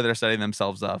 the more they're setting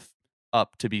themselves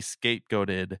up to be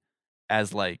scapegoated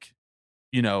as, like,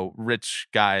 you know, rich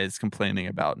guys complaining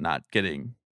about not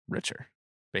getting richer,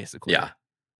 basically. Yeah.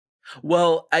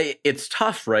 Well, it's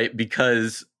tough, right?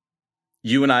 Because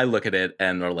you and I look at it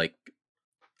and are like,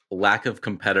 lack of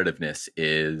competitiveness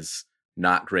is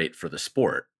not great for the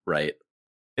sport, right?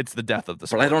 It's the death of the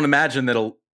sport. But I don't imagine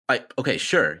okay,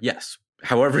 sure, yes.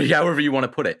 However you want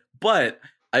to put it. But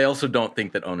I also don't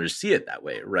think that owners see it that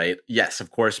way, right? Yes,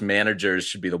 of course, managers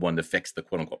should be the one to fix the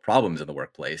quote unquote problems in the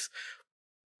workplace,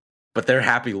 but they're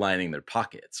happy lining their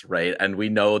pockets, right? And we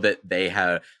know that they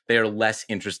are less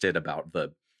interested about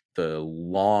the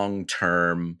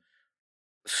long-term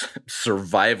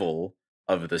survival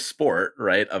of the sport,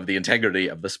 right? Of the integrity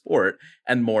of the sport,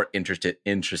 and more interested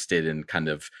in kind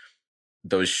of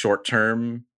those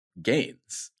short-term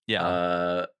gains.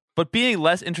 Yeah. But being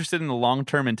less interested in the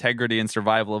long-term integrity and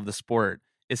survival of the sport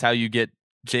is how you get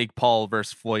Jake Paul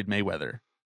versus Floyd Mayweather.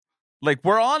 Like,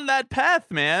 we're on that path,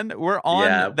 man. We're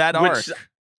on that arc.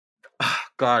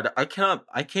 God,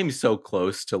 I came so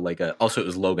close to also it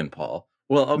was Logan Paul.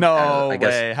 Well, no I guess,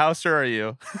 way. How sure are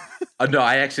you? No,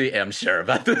 I actually am sure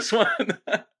about this one.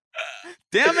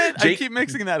 Damn it. I keep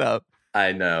mixing that up.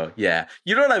 I know. Yeah.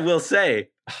 You know what I will say?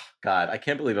 Oh, God, I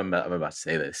can't believe I'm about to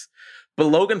say this. But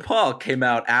Logan Paul came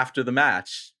out after the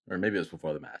match, or maybe it was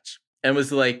before the match, and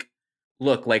was like,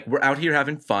 look, like, we're out here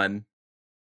having fun.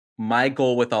 My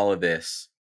goal with all of this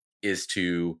is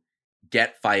to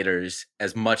get fighters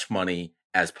as much money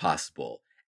as possible,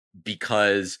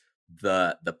 because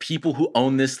the people who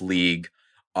own this league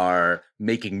are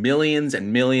making millions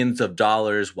and millions of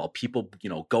dollars while people, you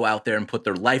know, go out there and put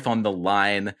their life on the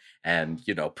line and,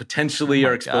 you know, potentially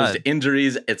are exposed to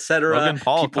injuries, etc. Logan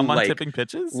Paul, people come on, tipping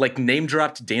pitches? Like, name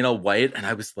dropped Dana White, and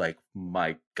I was like,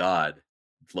 my God,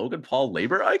 Logan Paul,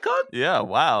 labor icon? Yeah,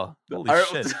 wow. Holy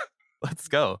shit. Let's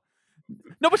go.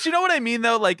 No, but you know what I mean,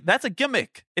 though? Like, that's a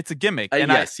gimmick. It's a gimmick.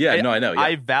 And I know. Yeah.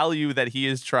 I value that he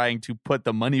is trying to put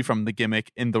the money from the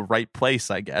gimmick in the right place,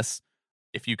 I guess.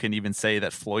 if you can even say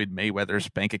that Floyd Mayweather's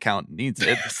bank account needs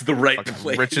it. It's the right Fucking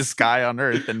place. richest guy on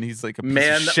earth, and he's like a piece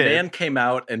Man, of shit. man came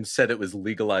out and said it was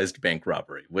legalized bank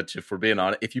robbery, which, if we're being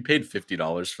honest, if you paid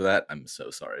 $50 for that, I'm so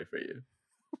sorry for you.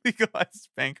 Legalized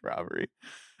bank robbery.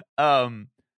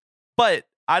 But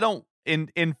I don't,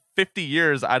 in 50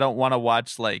 years, I don't want to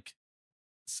watch like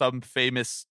some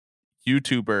famous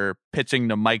YouTuber pitching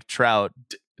to Mike Trout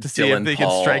to see Dylan if they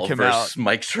Paul can strike him out. versus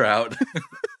Mike Trout.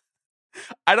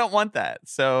 I don't want that.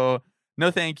 So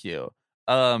no, thank you.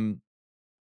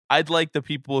 I'd like the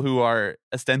people who are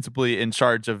ostensibly in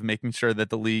charge of making sure that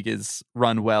the league is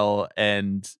run well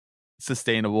and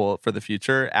sustainable for the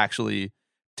future actually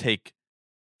take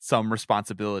some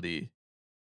responsibility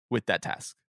with that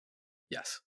task.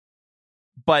 Yes.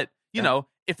 But, you know,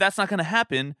 if that's not going to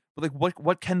happen, like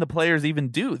what can the players even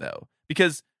do though?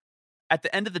 Because at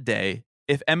the end of the day,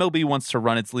 if MLB wants to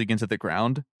run its league into the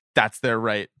ground, that's their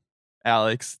right,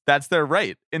 Alex. That's their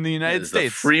right in the United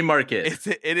States. Free market.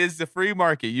 It is the free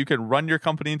market. You can run your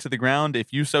company into the ground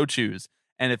if you so choose.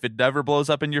 And if it never blows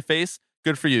up in your face,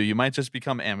 good for you. You might just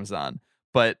become Amazon.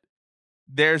 But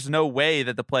there's no way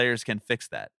that the players can fix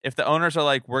that. If the owners are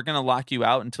like, we're going to lock you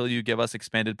out until you give us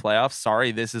expanded playoffs.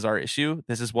 Sorry, this is our issue.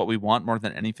 This is what we want more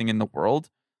than anything in the world.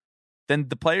 Then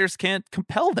the players can't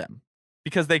compel them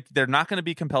because they're not going to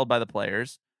be compelled by the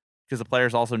players because the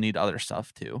players also need other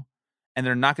stuff too. And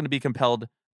they're not going to be compelled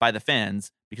by the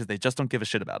fans because they just don't give a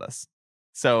shit about us.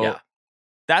 So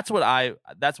that's why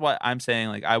I'm saying,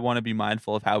 like, I want to be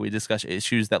mindful of how we discuss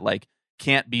issues that like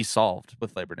can't be solved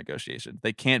with labor negotiations.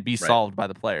 They can't be solved by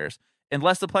the players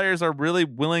unless the players are really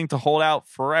willing to hold out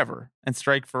forever and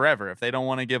strike forever. If they don't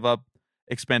want to give up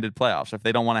expanded playoffs, if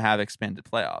they don't want to have expanded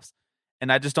playoffs.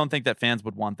 And I just don't think that fans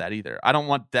would want that either. I don't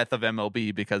want death of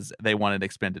MLB because they wanted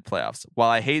expanded playoffs. While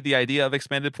I hate the idea of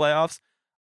expanded playoffs,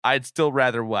 I'd still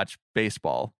rather watch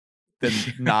baseball than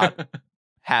not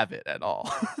have it at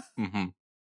all. Mm-hmm.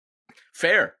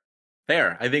 Fair.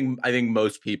 I think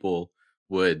most people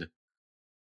would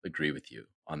agree with you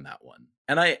on that one.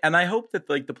 And I hope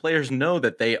that like the players know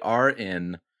that they are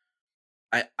in.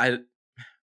 I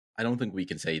don't think we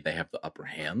can say they have the upper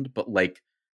hand, but like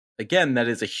again, that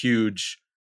is a huge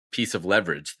piece of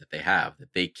leverage that they have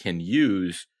that they can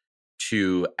use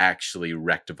to actually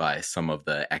rectify some of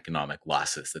the economic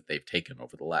losses that they've taken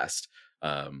over the last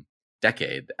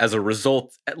decade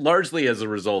largely as a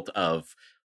result of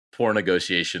poor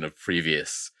negotiation of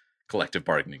previous collective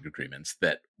bargaining agreements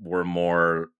that were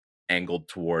more angled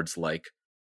towards like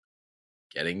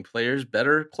getting players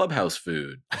better clubhouse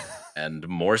food and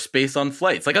more space on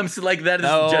flights. Like I'm like that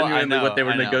is genuinely what they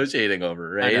were negotiating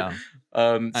over, right?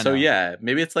 So yeah,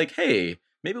 maybe it's like, hey,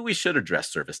 maybe we should address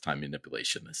service time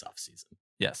manipulation this offseason.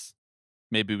 Yes,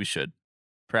 maybe we should.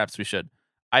 Perhaps we should.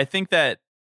 I think that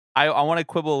I want to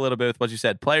quibble a little bit with what you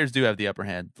said. Players do have the upper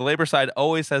hand. The labor side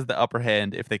always has the upper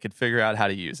hand if they could figure out how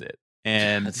to use it.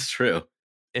 And that's true.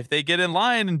 If they get in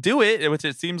line and do it, which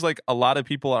it seems like a lot of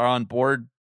people are on board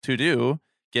to do,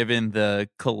 given the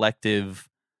collective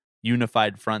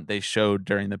unified front they showed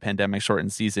during the pandemic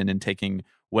shortened season and taking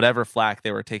whatever flack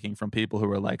they were taking from people who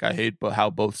were like, I hate how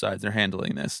both sides are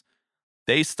handling this.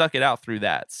 They stuck it out through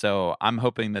that. So I'm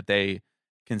hoping that they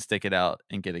can stick it out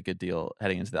and get a good deal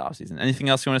heading into the offseason. Anything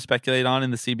else you want to speculate on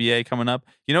in the CBA coming up?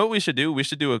 You know what we should do? We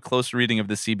should do a close reading of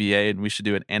the CBA and we should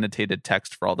do an annotated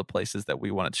text for all the places that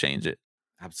we want to change it.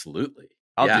 Absolutely.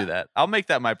 I'll do that. I'll make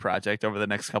that my project over the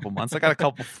next couple months. I got a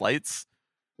couple flights.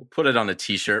 We'll put it on a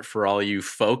t-shirt for all you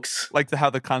folks. Like how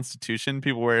the Constitution,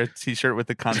 people wear a t-shirt with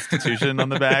the Constitution on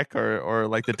the back or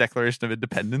like the Declaration of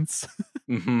Independence.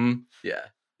 Mm-hmm.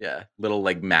 Yeah. Little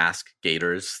like mask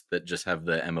gaiters that just have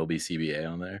the MLB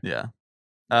CBA on there. Yeah.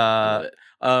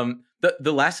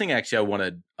 The last thing actually I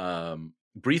want to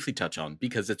briefly touch on,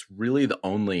 because it's really the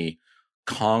only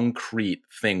concrete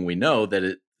thing we know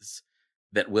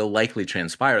that will likely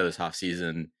transpire this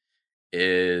offseason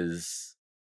is,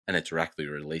 and it directly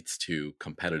relates to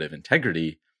competitive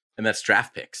integrity, and that's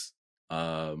draft picks.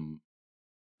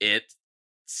 It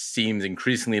seems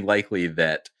increasingly likely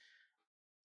that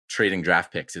trading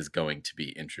draft picks is going to be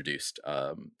introduced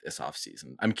this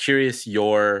offseason. I'm curious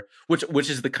which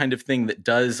is the kind of thing that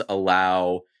does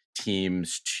allow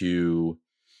teams to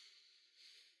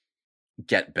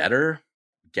get better,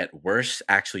 get worse,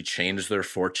 actually change their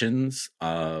fortunes.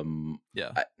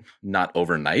 Not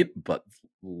overnight, but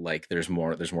like there's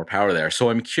more power there. So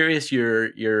I'm curious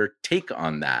your take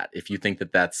on that. If you think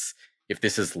if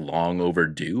this is long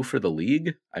overdue for the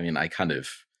league. I mean, I kind of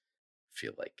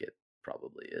feel like it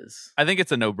probably is. I think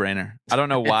it's a no-brainer. I don't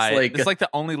know why. It's like the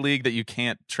only league that you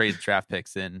can't trade draft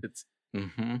picks in.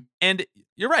 Mm-hmm. And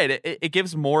you're right. It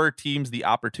gives more teams the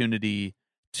opportunity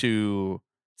to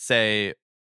say,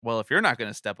 well, if you're not going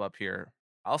to step up here,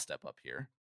 I'll step up here.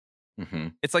 Mm-hmm.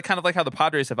 It's like kind of like how the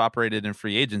Padres have operated in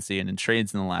free agency and in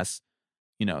trades in the last,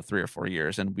 3 or 4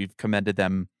 years. And we've commended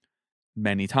them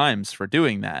many times for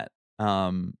doing that.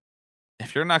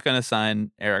 If you're not going to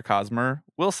sign Eric Hosmer,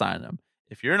 we'll sign him.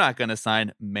 If you're not going to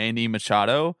sign Manny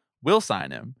Machado, we'll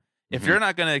sign him. If you're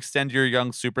not going to extend your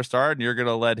young superstar and you're going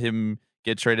to let him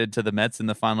get traded to the Mets in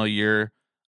the final year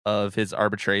of his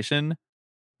arbitration,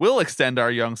 we'll extend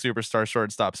our young superstar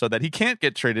shortstop so that he can't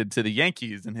get traded to the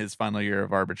Yankees in his final year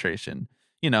of arbitration,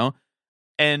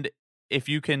 And if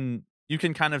you can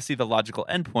kind of see the logical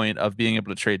endpoint of being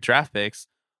able to trade draft picks.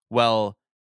 Well,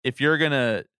 if you're going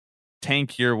to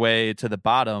tank your way to the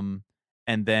bottom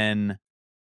and then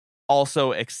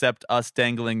also accept us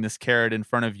dangling this carrot in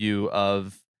front of you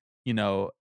of,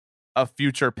 a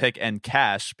future pick and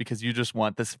cash because you just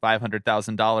want this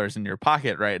 $500,000 in your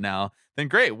pocket right now, then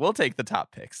great, we'll take the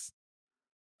top picks.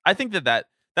 I think that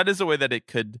is a way that it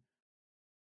could,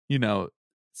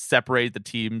 separate the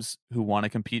teams who want to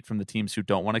compete from the teams who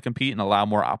don't want to compete and allow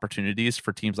more opportunities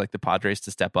for teams like the Padres to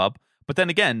step up. But then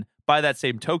again, by that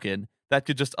same token, that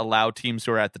could just allow teams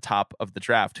who are at the top of the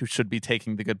draft, who should be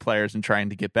taking the good players and trying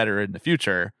to get better in the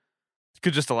future,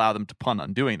 could just allow them to punt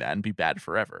on doing that and be bad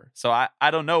forever. So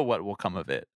I don't know what will come of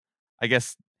it. I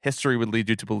guess history would lead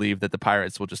you to believe that the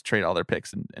Pirates will just trade all their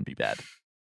picks and be bad.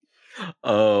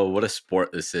 Oh, what a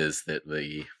sport this is that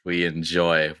we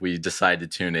enjoy. We decide to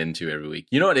tune into every week.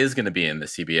 You know what is going to be in the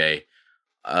CBA?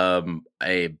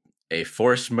 A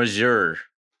force majeure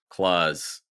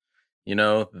clause.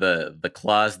 The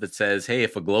clause that says, hey,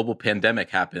 if a global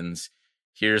pandemic happens,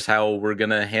 here's how we're going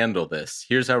to handle this.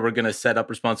 Here's how we're going to set up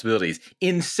responsibilities.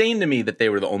 Insane to me that they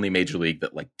were the only major league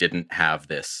that didn't have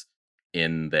this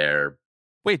in their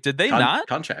Wait, did they not?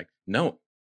 Contract. No.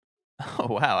 Oh,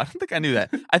 wow. I don't think I knew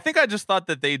that. I think I just thought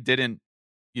that they didn't,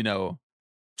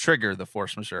 trigger the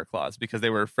force majeure clause because they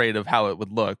were afraid of how it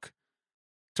would look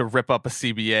to rip up a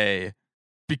CBA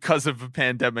because of a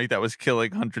pandemic that was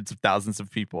killing hundreds of thousands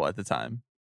of people at the time.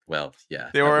 Well,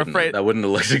 yeah. They were afraid. That wouldn't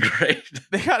have looked great.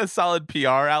 They got a solid PR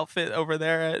outfit over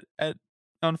there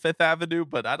on Fifth Avenue,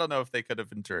 but I don't know if they could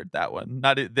have endured that one.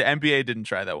 The NBA didn't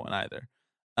try that one either.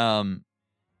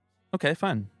 Okay,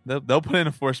 fine. They'll put in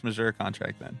a force majeure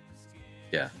contract then.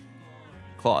 Yeah.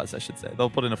 Clause, I should say. They'll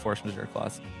put in a force majeure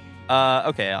clause.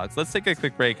 Okay, Alex, let's take a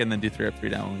quick break and then do 3 Up, 3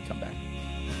 Down when we come back.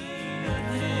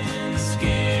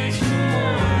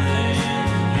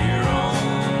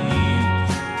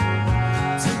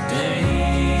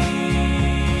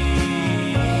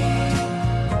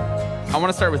 I want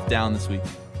to start with down this week.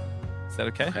 Is that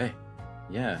okay? Okay.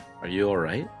 Yeah. Are you all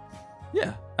right?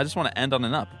 Yeah. I just want to end on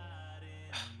an up.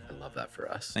 I love that for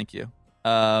us. Thank you.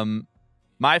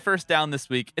 My first down this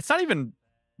week, it's not even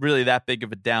really that big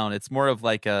of a down. It's more of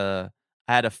like I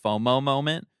had a FOMO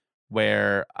moment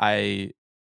where I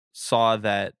saw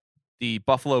that the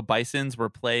Buffalo Bisons were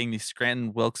playing the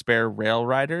Scranton Wilkes-Barre Rail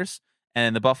Riders,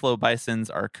 and the Buffalo Bisons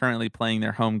are currently playing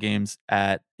their home games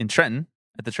in Trenton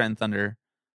at the Trenton Thunder.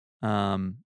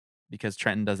 Because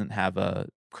Trenton doesn't have a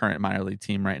current minor league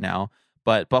team right now,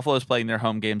 but Buffalo's playing their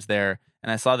home games there.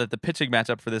 And I saw that the pitching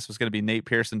matchup for this was going to be Nate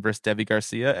Pearson versus Devi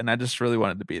Garcia. And I just really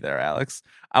wanted to be there, Alex.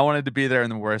 I wanted to be there in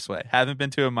the worst way. Haven't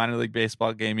been to a minor league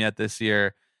baseball game yet this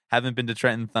year. Haven't been to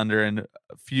Trenton Thunder in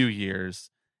a few years.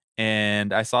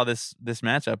 And I saw this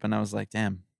matchup and I was like,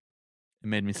 damn, it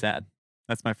made me sad.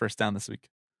 That's my first down this week.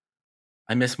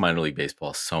 I miss minor league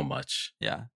baseball so much.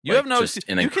 Yeah. You have no,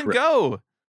 you can go.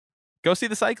 Go see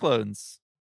the Cyclones.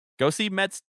 Go see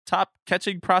Mets top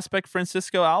catching prospect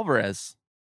Francisco Alvarez.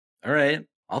 All right.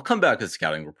 I'll come back with a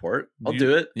scouting report. I'll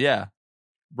do it. Yeah.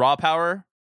 Raw power,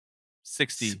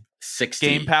 60. 60.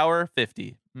 Game power,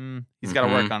 50. He's got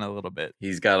to work on it a little bit.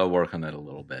 He's got to work on it a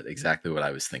little bit. Exactly what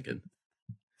I was thinking.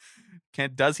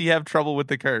 Does he have trouble with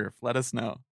the curve? Let us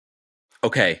know.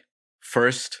 Okay.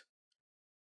 First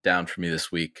down for me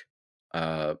this week.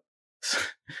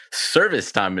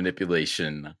 Service time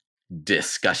manipulation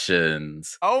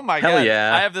discussions. Oh my Hell God.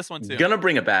 Yeah. I have this one too. Gonna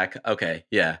bring it back. Okay.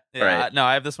 Yeah. All right. No,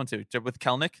 I have this one too. With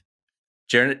Kelenic.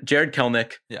 Jared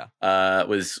Kelenic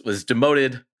was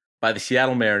demoted by the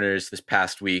Seattle Mariners this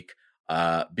past week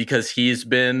because he's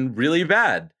been really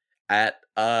bad at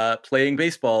playing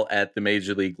baseball at the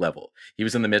major league level. He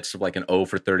was in the midst of like an 0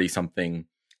 for 30 something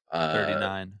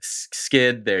 39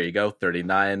 skid. There you go.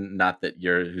 39. Not that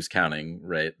you're who's counting,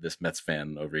 right? This Mets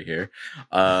fan over here.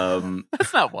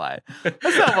 That's not why.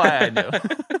 That's not why I knew.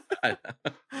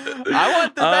 I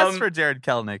want the best for Jared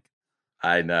Kelenic.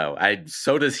 I know.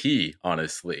 So does he,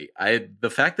 honestly. The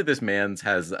fact that this man's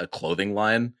has a clothing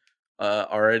line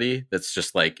already. That's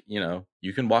just like,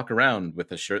 you can walk around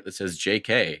with a shirt that says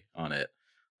JK on it.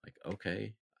 Like,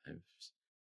 okay.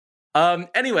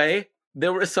 Anyway,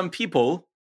 there were some people,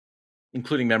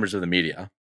 including members of the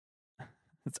media.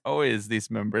 It's always these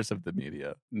members of the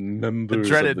media. The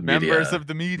dreaded members of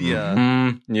the media.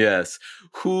 Mm-hmm. Yes.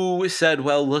 Who said,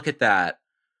 well, look at that.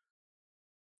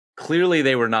 Clearly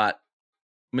they were not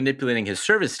manipulating his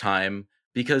service time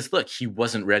because, look, he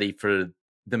wasn't ready for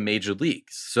the major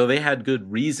leagues. So they had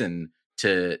good reason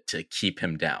to keep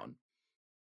him down.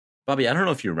 Bobby, I don't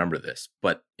know if you remember this,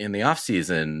 but in the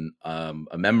offseason,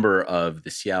 a member of the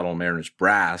Seattle Mariners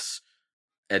brass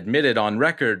admitted on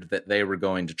record that they were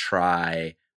going to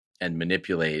try and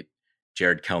manipulate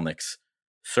Jarred Kelenic's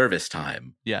service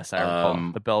time. Yes, I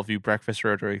recall. The Bellevue Breakfast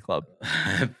Rotary Club.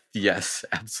 Yes,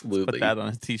 absolutely. Let's put that on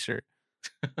a t-shirt.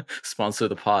 Sponsor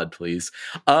the pod, please.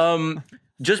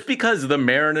 Just because the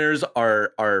Mariners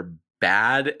are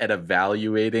bad at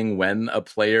evaluating when a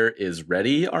player is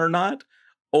ready or not,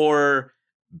 or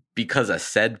because a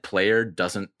said player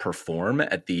doesn't perform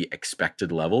at the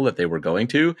expected level that they were going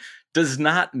to, does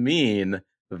not mean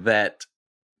that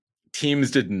teams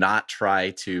did not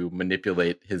try to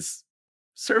manipulate his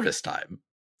service time.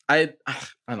 I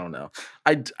don't know.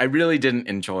 I really didn't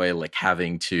enjoy like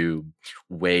having to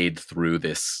wade through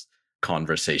this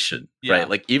conversation, right?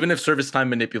 Like even if service time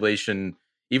manipulation,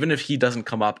 even if he doesn't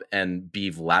come up and be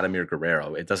Vladimir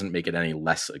Guerrero, it doesn't make it any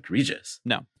less egregious.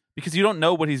 No, because you don't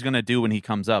know what he's going to do when he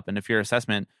comes up. And if your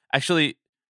assessment, actually,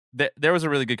 there was a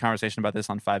really good conversation about this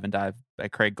on Five and Dive by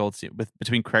Craig Goldstein,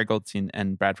 between Craig Goldstein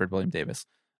and Bradford William Davis,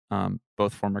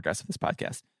 both former guests of this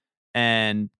podcast.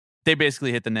 And they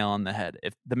basically hit the nail on the head.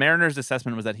 If the Mariners'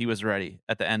 assessment was that he was ready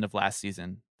at the end of last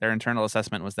season, their internal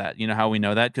assessment was that. You know how we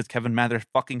know that? Because Kevin Mather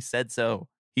fucking said so.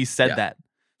 He said that.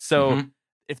 So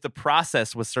if the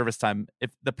process was service time, if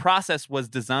the process was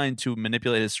designed to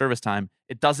manipulate his service time,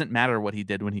 it doesn't matter what he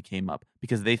did when he came up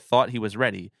because they thought he was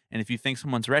ready. And if you think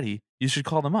someone's ready, you should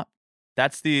call them up.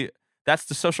 That's the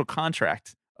social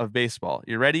contract of baseball.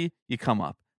 You're ready, you come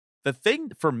up. The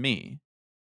thing for me,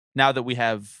 now that we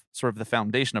have sort of the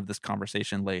foundation of this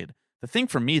conversation laid, the thing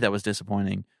for me that was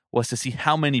disappointing was to see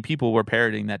how many people were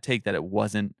parroting that take that it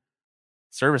wasn't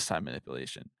service time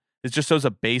manipulation. It just shows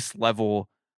a base level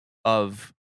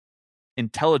of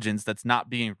intelligence that's not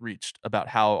being reached about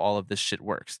how all of this shit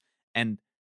works. And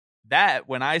that,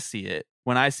 when I see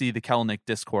the Kelenic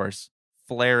discourse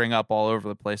flaring up all over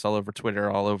the place, all over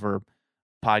Twitter, all over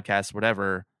podcasts,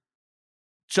 whatever,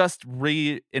 just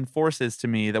reinforces to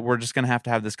me that we're just going to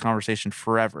have this conversation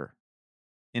forever,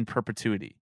 in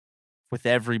perpetuity, with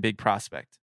every big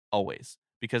prospect, always.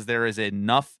 Because there is a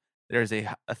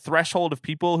threshold of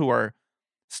people who are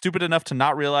stupid enough to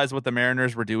not realize what the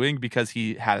Mariners were doing because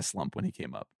he had a slump when he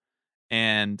came up.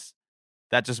 And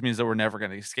that just means that we're never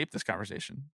going to escape this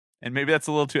conversation. And maybe that's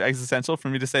a little too existential for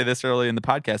me to say this early in the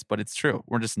podcast, but it's true.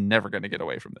 We're just never going to get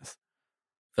away from this.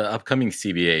 The upcoming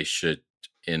CBA should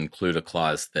include a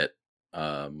clause that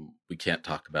we can't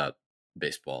talk about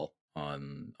baseball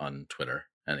on Twitter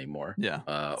anymore. Yeah.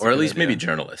 Or at least maybe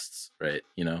journalists, right?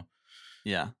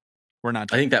 Yeah. We're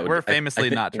not. I think that we're famously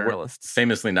not journalists.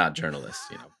 Famously not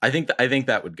journalists. I think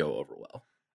that would go over well.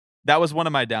 That was one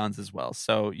of my downs as well.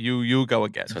 So you go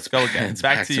again. So go again. It's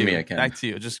back to you. Me again. Back to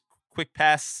you. Just quick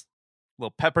pass.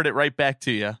 We'll peppered it right back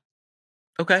to you.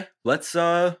 Okay. Let's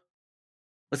talk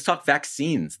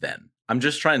vaccines then. I'm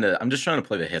just trying to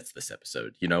play the hits this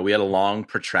episode. We had a long,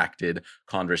 protracted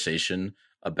conversation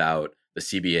about the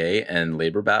CBA and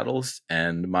labor battles,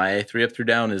 and my 3 up, 3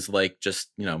 down is like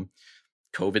just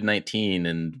COVID-19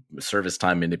 and service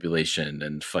time manipulation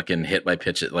and fucking hit by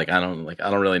pitch it. I don't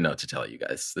really know what to tell you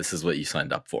guys. This is what you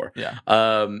signed up for. Yeah.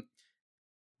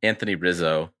 Anthony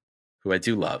Rizzo, who I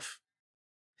do love,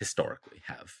 historically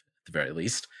have at the very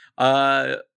least,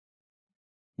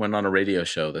 went on a radio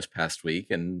show this past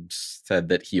week and said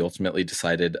that he ultimately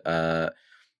decided that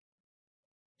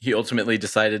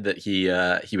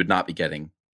he would not be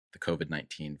getting the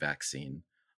COVID-19 vaccine.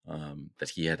 That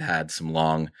he had some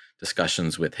long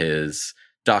discussions with his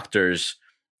doctors,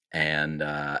 and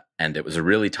it was a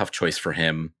really tough choice for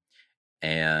him.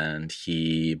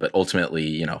 But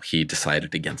ultimately, he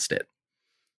decided against it.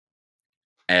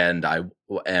 And I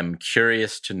am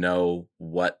curious to know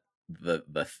what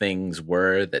the things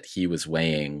were that he was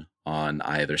weighing on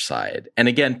either side. And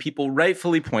again, people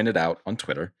rightfully pointed out on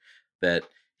Twitter that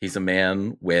he's a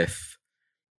man with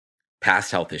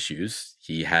past health issues.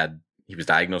 He was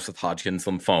diagnosed with Hodgkin's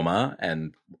lymphoma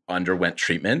and underwent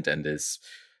treatment and is,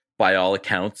 by all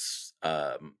accounts,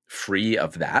 free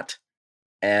of that.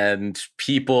 And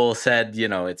people said,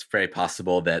 it's very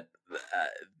possible that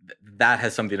that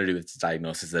has something to do with its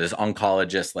diagnosis. That as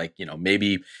oncologists, like,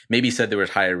 maybe said there were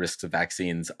higher risks of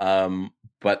vaccines.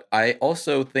 But I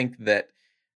also think that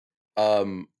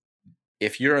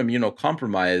if you're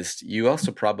immunocompromised, you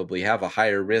also probably have a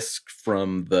higher risk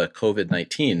from the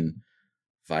COVID-19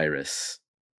 virus.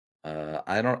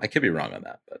 I could be wrong on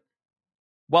that, but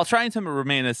while trying to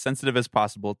remain as sensitive as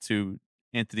possible to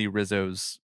Anthony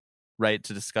Rizzo's right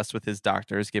to discuss with his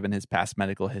doctors, given his past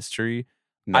medical history.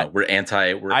 We're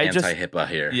anti-HIPAA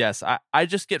here. Yes, I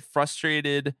just get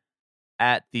frustrated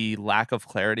at the lack of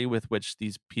clarity with which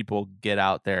these people get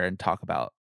out there and talk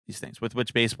about these things, with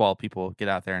which baseball people get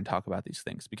out there and talk about these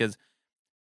things, because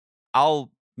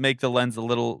I'll make the lens a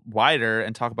little wider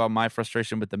and talk about my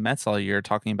frustration with the Mets all year,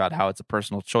 talking about how it's a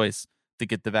personal choice to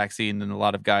get the vaccine, and a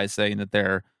lot of guys saying that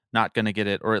they're not going to get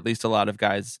it, or at least a lot of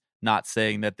guys not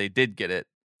saying that they did get it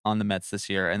on the Mets this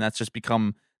year. And that's just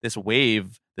become this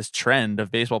wave, this trend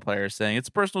of baseball players saying it's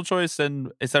a personal choice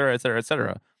and et cetera, et cetera, et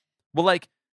cetera. Well, like,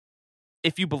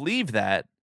 if you believe that,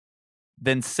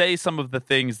 then say some of the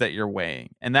things that you're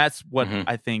weighing. And that's what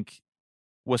I think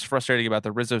was frustrating about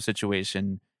the Rizzo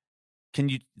situation. Can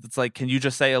you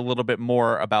just say a little bit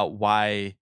more about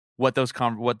what those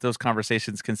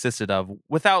conversations consisted of,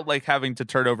 without like having to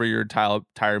turn over your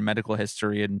entire medical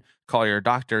history and call your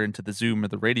doctor into the Zoom or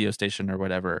the radio station or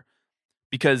whatever,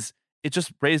 because it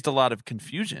just raised a lot of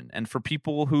confusion. And for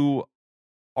people who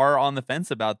are on the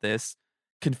fence about this,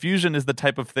 confusion is the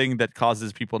type of thing that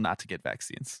causes people not to get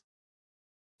vaccines.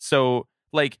 So,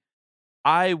 like,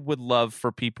 I would love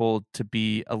for people to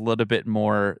be a little bit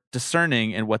more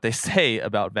discerning in what they say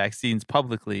about vaccines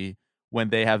publicly when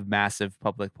they have massive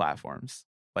public platforms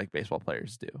like baseball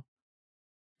players do.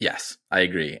 Yes, I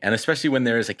agree. And especially when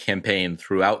there is a campaign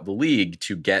throughout the league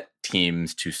to get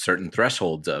teams to certain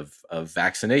thresholds of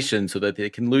vaccination so that they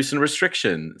can loosen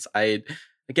restrictions. I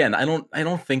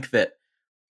don't think that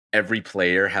every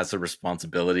player has a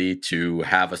responsibility to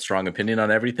have a strong opinion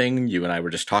on everything. You and I were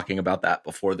just talking about that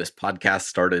before this podcast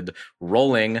started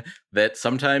rolling, that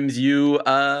sometimes you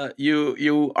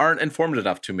aren't informed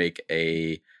enough to make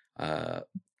a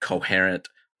coherent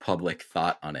public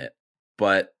thought on it.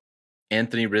 But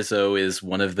Anthony Rizzo is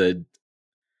one of the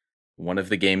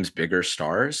game's bigger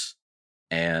stars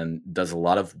and does a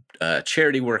lot of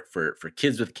charity work for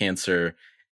kids with cancer,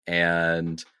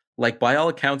 and like by all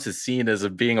accounts is seen as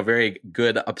being a very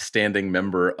good, upstanding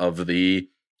member of the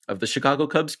Chicago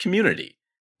Cubs community.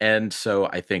 And so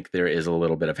I think there is a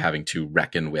little bit of having to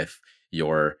reckon with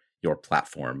your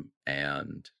platform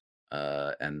and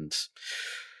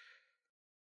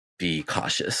be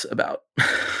cautious about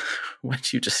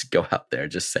what you just go out there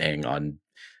just saying on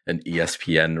an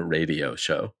ESPN radio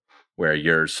show where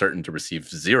you're certain to receive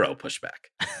zero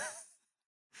pushback.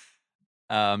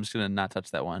 I'm just going to not touch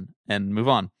that one and move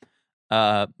on.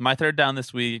 My third down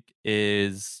this week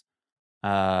is we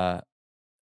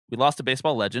lost a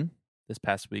baseball legend this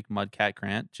past week. Jim Mudcat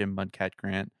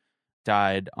Grant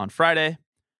died on Friday.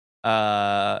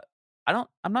 I'm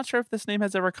not sure if this name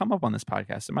has ever come up on this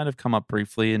podcast. It might have come up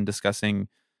briefly in discussing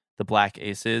the Black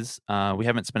Aces. We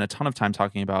haven't spent a ton of time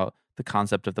talking about the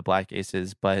concept of the Black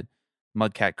Aces, but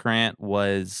Mudcat Grant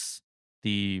was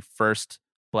the first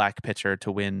Black pitcher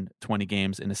to win 20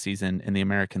 games in a season in the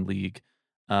American League.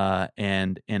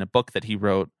 And in a book that he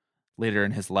wrote later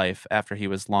in his life, after he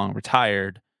was long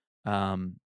retired,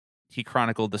 he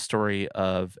chronicled the story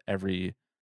of every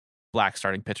Black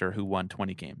starting pitcher who won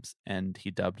 20 games. And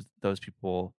he dubbed those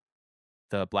people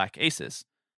the Black Aces.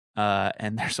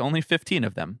 And there's only 15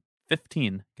 of them.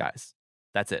 15 guys.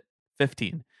 That's it.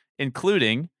 15.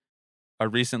 Including a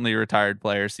recently retired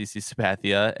player, CC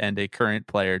Sabathia, and a current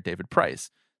player, David Price.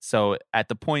 So at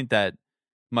the point that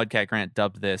Mudcat Grant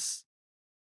dubbed this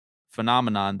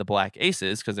phenomenon the Black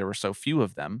Aces, because there were so few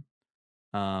of them,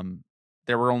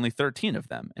 there were only 13 of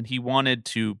them. And he wanted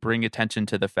to bring attention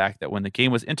to the fact that when the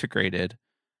game was integrated,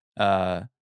 a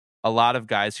lot of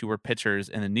guys who were pitchers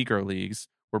in the Negro Leagues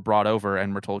were brought over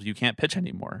and were told, you can't pitch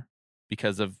anymore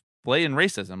because of blatant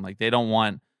racism. Like, they don't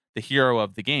want the hero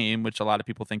of the game, which a lot of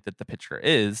people think that the pitcher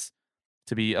is,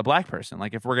 to be a Black person.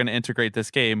 Like, if we're going to integrate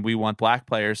this game, we want Black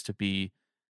players to be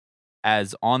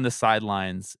as on the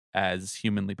sidelines as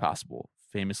humanly possible.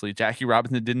 Famously, Jackie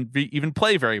Robinson didn't even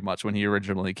play very much when he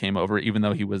originally came over, even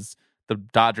though he was the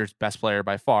Dodgers' best player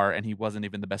by far, and he wasn't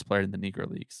even the best player in the Negro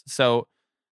Leagues. So,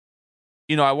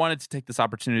 I wanted to take this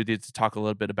opportunity to talk a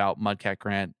little bit about Mudcat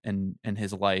Grant and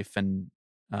his life and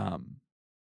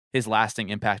his lasting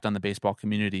impact on the baseball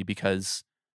community, because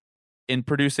in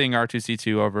producing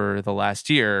R2C2 over the last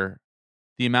year,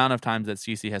 the amount of times that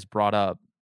CC has brought up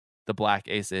the Black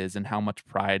Aces and how much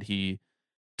pride he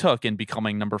took in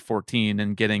becoming number 14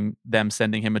 and getting them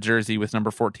sending him a jersey with number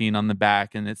 14 on the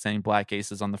back and it's saying Black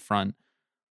Aces on the front.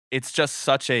 It's just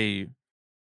such a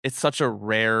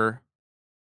rare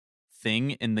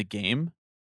thing in the game,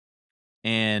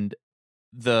 and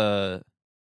the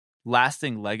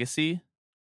lasting legacy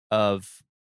of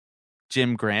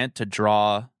Jim Grant to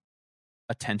draw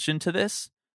attention to this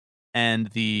and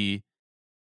the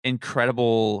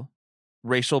incredible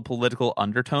racial political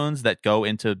undertones that go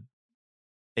into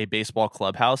a baseball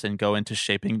clubhouse and go into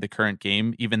shaping the current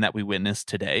game, even that we witness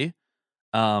today.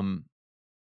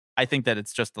 I think that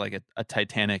it's just like a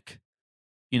titanic,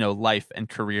 life and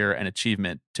career and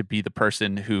achievement to be the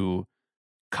person who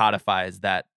codifies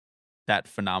that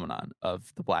phenomenon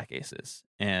of the Black Aces.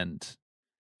 And,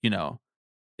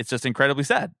 it's just incredibly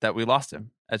sad that we lost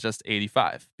him at just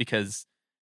 85 because,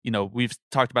 we've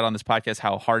talked about on this podcast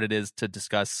how hard it is to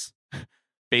discuss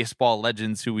baseball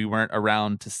legends who we weren't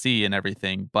around to see and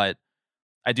everything. But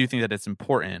I do think that it's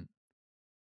important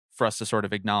for us to sort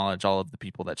of acknowledge all of the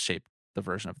people that shaped the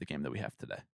version of the game that we have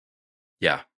today.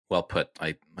 Yeah, well put.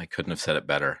 I couldn't have said it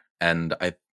better. And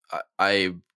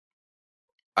I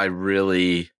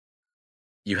really,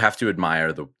 you have to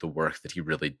admire the work that he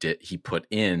really did. He put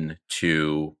in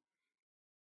to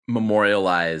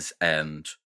memorialize and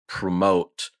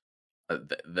promote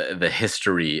the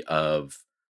history of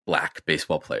Black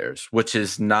baseball players, which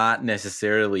is not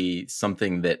necessarily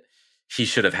something that he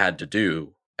should have had to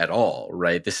do at all,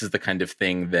 right? This is the kind of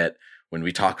thing that when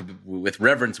we talk with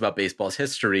reverence about baseball's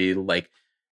history, like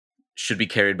should be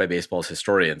carried by baseball's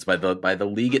historians, by the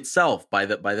league itself, by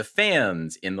the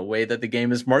fans in the way that the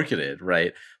game is marketed,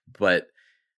 right? But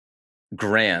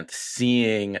Grant,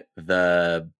 seeing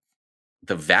the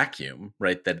vacuum,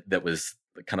 right, that was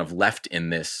kind of left in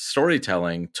this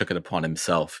storytelling, took it upon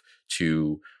himself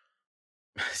to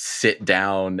sit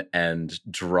down and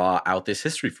draw out this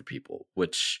history for people,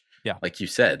 which, like you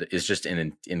said, is just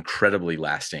an incredibly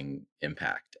lasting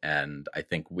impact. And I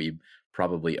think we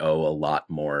probably owe a lot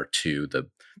more to the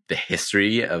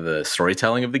history of the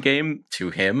storytelling of the game to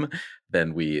him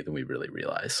than we really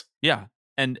realize. Yeah.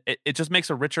 And it just makes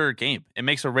a richer game. It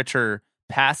makes a richer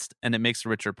past and it makes a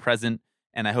richer present.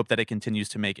 And I hope that it continues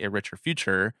to make a richer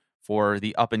future for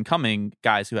the up and coming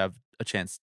guys who have a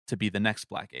chance to be the next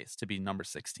Black Ace, to be number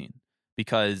 16.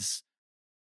 Because,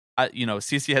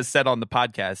 CC has said on the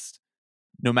podcast,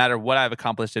 no matter what I've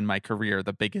accomplished in my career,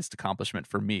 the biggest accomplishment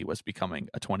for me was becoming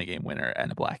a 20-game winner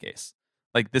and a Black Ace.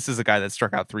 Like, this is a guy that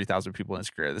struck out 3,000 people in his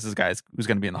career. This is a guy who's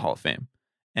going to be in the Hall of Fame.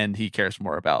 And he cares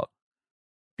more about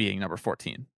being number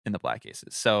 14 in the Black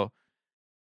Aces. So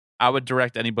I would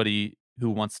direct anybody who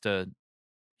wants to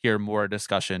hear more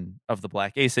discussion of the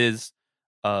Black Aces,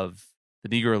 of the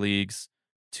Negro Leagues,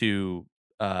 to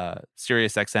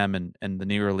SiriusXM and the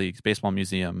Negro Leagues Baseball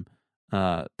Museum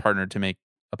partnered to make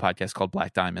a podcast called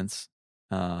Black Diamonds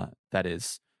that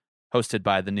is hosted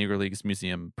by the Negro Leagues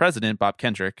Museum president, Bob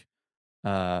Kendrick,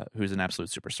 who's an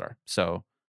absolute superstar. So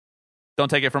don't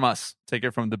take it from us. Take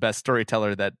it from the best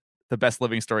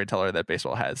living storyteller that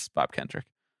baseball has, Bob Kendrick.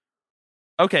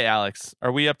 Okay, Alex,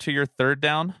 are we up to your third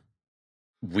down?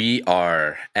 We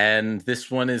are, and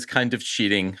this one is kind of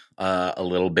cheating a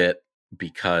little bit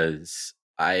because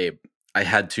I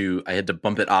had to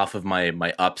bump it off of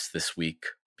my ups this week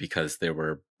because there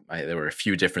were a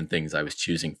few different things I was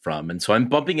choosing from, and so I'm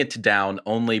bumping it to down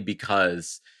only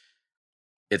because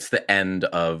it's the end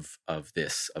of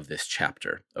this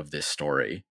chapter of this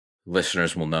story.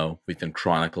 Listeners will know we've been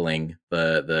chronicling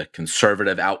the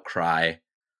conservative outcry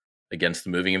against the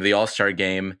moving of the All-Star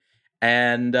game.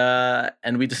 And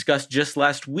we discussed just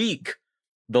last week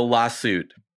the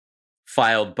lawsuit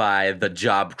filed by the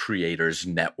Job Creators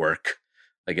Network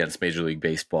against Major League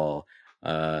Baseball,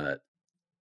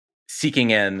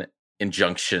 seeking an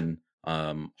injunction,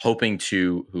 hoping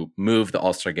to move the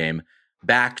All-Star game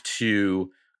back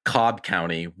to Cobb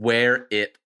County, where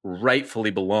it rightfully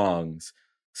belongs,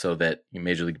 so that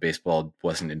Major League Baseball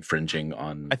wasn't infringing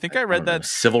on, I think I read that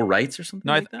civil rights or something.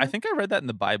 No, like that? I think I read that in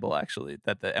the Bible, actually,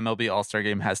 that the MLB All-Star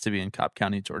game has to be in Cobb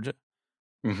County, Georgia.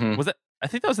 Mm-hmm. Was it? I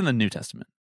think that was in the New Testament.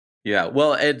 Yeah,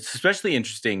 well, it's especially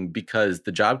interesting because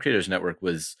the Job Creators Network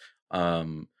was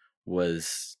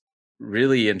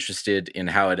really interested in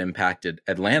how it impacted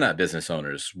Atlanta business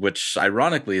owners, which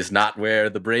ironically is not where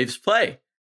the Braves play.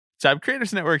 Job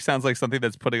Creators Network sounds like something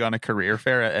that's putting on a career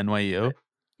fair at NYU.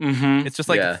 Mm-hmm. It's just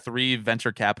like 3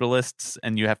 venture capitalists,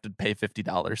 and you have to pay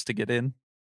 $50 to get in.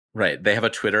 Right. They have a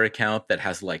Twitter account that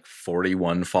has like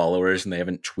 41 followers, and they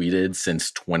haven't tweeted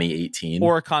since 2018.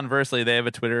 Or conversely, they have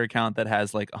a Twitter account that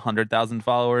has like 100,000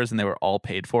 followers, and they were all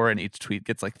paid for, and each tweet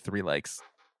gets like 3 likes.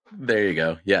 There you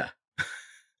go. Yeah.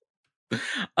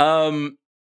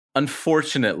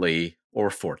 Unfortunately, or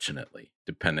fortunately,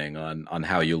 depending on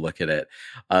how you look at it,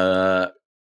 a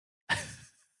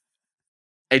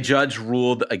judge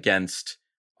ruled against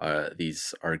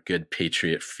these are good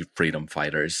patriot freedom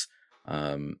fighters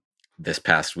this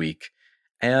past week.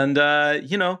 And,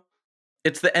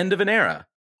 it's the end of an era.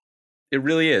 It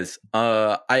really is.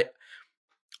 I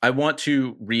want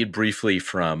to read briefly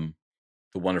from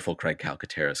the wonderful Craig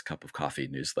Calcaterra's Cup of Coffee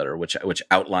newsletter, which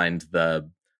outlined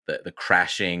the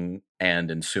crashing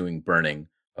and ensuing burning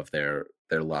of their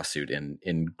lawsuit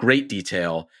in great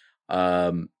detail.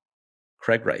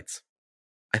 Craig writes,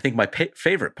 I think my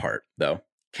favorite part, though,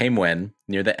 came when,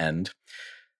 near the end,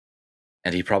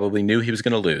 and he probably knew he was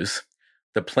going to lose,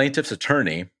 the plaintiff's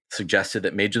attorney suggested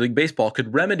that Major League Baseball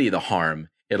could remedy the harm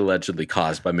it allegedly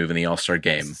caused by moving the All-Star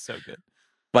game So good.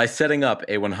 by setting up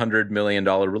a $100 million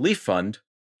relief fund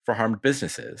for harmed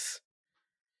businesses.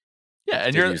 Yeah,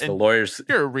 and the lawyers.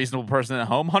 you're a reasonable person at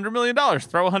home. $100 million.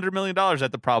 Throw $100 million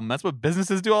at the problem. That's what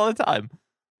businesses do all the time.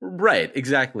 Right,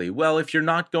 exactly. Well, if you're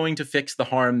not going to fix the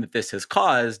harm that this has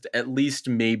caused, at least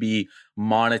maybe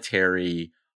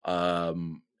monetary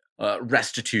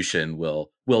restitution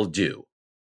will do.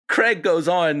 Craig goes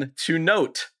on to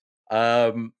note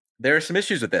there are some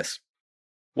issues with this.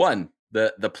 One,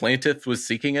 the plaintiff was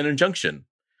seeking an injunction,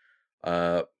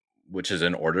 which is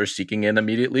an order seeking an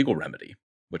immediate legal remedy,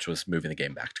 which was moving the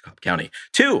game back to Cobb County.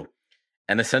 Two,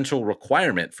 an essential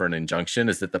requirement for an injunction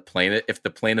is that if the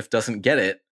plaintiff doesn't get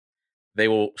it, they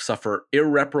will suffer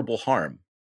irreparable harm.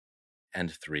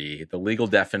 And three, the legal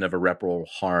definition of irreparable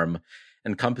harm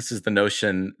encompasses the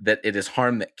notion that it is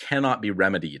harm that cannot be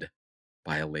remedied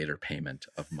by a later payment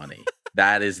of money.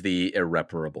 That is the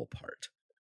irreparable part.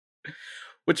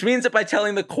 Which means that by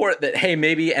telling the court that, hey,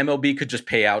 maybe MLB could just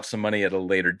pay out some money at a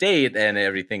later date and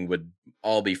everything would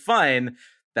all be fine,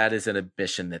 that is an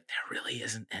admission that there really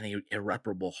isn't any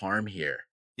irreparable harm here.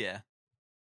 Yeah.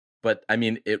 But, I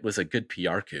mean, it was a good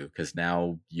PR coup because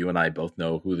now you and I both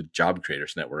know who the Job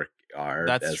Creators Network are.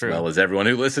 That's as true. well as everyone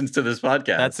who listens to this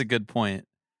podcast. That's a good point.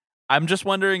 I'm just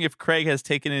wondering if Craig has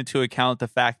taken into account the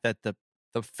fact that the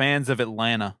fans of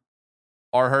Atlanta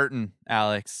are hurting,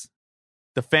 Alex.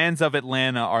 The fans of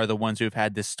Atlanta are the ones who've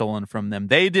had this stolen from them.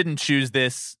 They didn't choose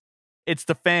this. It's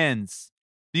the fans.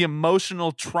 The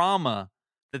emotional trauma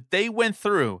that they went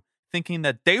through thinking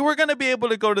that they were going to be able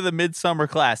to go to the Midsummer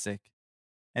Classic,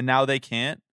 and now they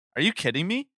can't. Are you kidding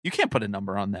me? You can't put a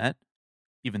number on that,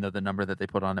 even though the number that they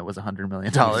put on it was $100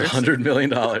 million. $100 million.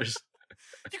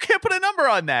 You can't put a number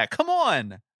on that. Come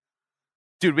on.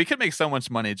 Dude, we could make so much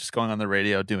money just going on the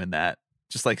radio doing that.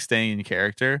 Just like staying in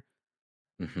character.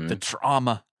 Mm-hmm. The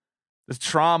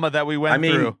trauma that we went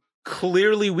through.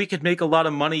 Clearly we could make a lot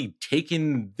of money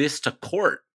taking this to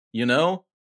court, you know?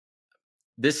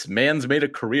 This man's made a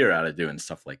career out of doing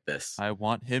stuff like this. I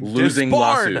want him losing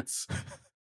disbarred. lawsuits.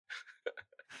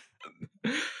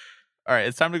 All right,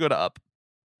 it's time to go to Up.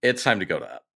 It's time to go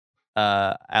to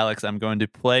Up. Alex, I'm going to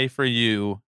play for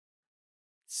you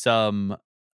some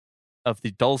of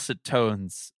the dulcet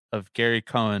tones of Gary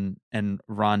Cohen and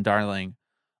Ron Darling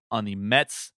on the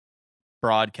Mets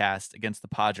broadcast against the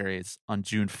Padres on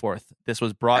June 4th. This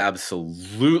was brought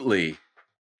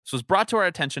to our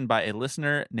attention by a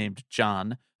listener named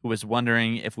John, who was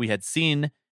wondering if we had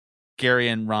seen Gary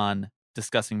and Ron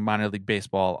discussing minor league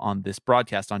baseball on this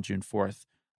broadcast on June 4th.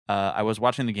 I was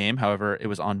watching the game, however, it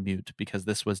was on mute because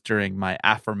this was during my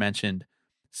aforementioned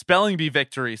spelling bee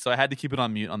victory, so I had to keep it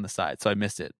on mute on the side, so I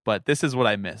missed it. But this is what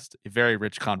I missed, a very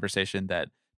rich conversation that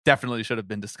definitely should have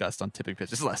been discussed on Tipping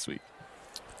Pitches last week.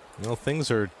 You know, things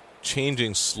are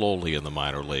changing slowly in the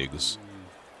minor leagues.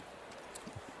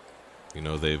 You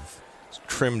know, they've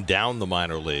trimmed down the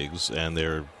minor leagues, and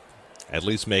they're at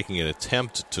least making an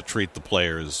attempt to treat the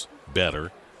players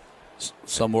better.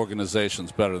 Some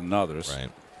organizations better than others.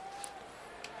 Right.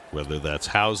 Whether that's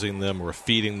housing them or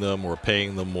feeding them or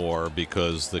paying them more,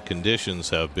 because the conditions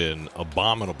have been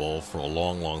abominable for a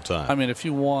long, long time. I mean, if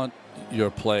you want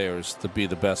your players to be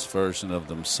the best version of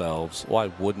themselves,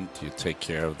 why wouldn't you take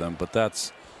care of them? But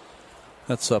that's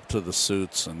up to the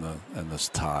suits and the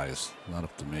ties, not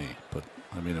up to me. But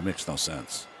I mean, it makes no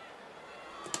sense.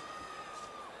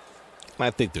 I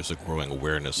think there's a growing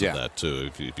awareness of that, too.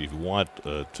 If you want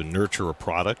to nurture a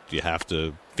product, you have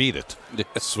to feed it.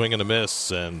 Swing and a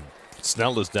miss, and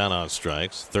Snell is down on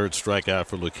strikes. Third strikeout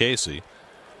for Lucchesi.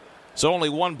 So only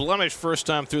one blemish first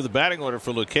time through the batting order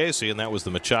for Lucchesi, and that was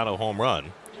the Machado home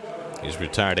run. He's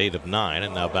retired 8 of 9,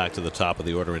 and now back to the top of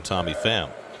the order in Tommy Pham.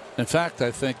 In fact,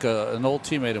 I think an old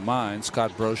teammate of mine,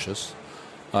 Scott Brocious,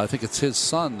 I think it's his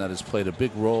son that has played a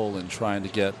big role in trying to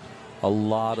get a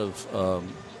lot of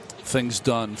things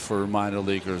done for minor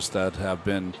leaguers that have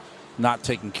been not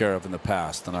taken care of in the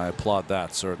past, and I applaud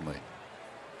that, certainly.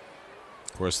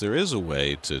 Of course, there is a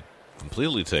way to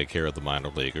completely take care of the minor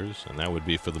leaguers, and that would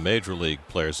be for the Major League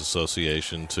Players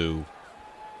Association to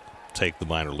take the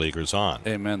minor leaguers on.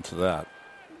 Amen to that.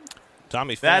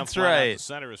 Tommy, that's right.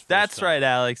 That's right,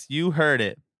 Alex. You heard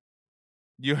it.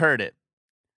 You heard it.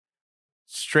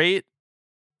 Straight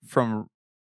from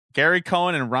Gary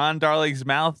Cohen and Ron Darling's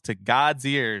mouth to God's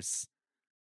ears.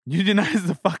 Unionize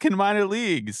the fucking minor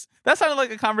leagues. That sounded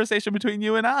like a conversation between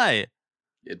you and I.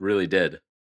 It really did.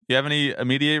 You have any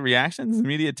immediate reactions,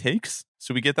 immediate takes?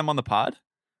 Should we get them on the pod?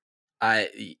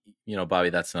 Bobby,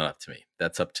 that's not up to me.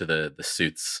 That's up to the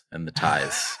suits and the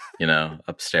ties,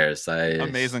 upstairs.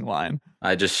 Amazing line.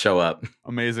 I just show up.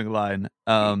 Amazing line.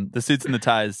 The suits and the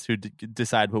ties who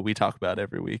decide what we talk about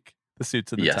every week. The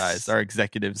suits and the ties, our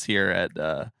executives here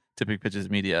at Tipping Pitches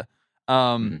Media.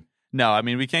 No, I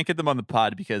mean, we can't get them on the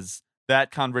pod because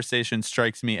that conversation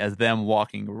strikes me as them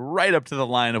walking right up to the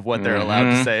line of what they're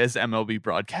allowed to say as MLB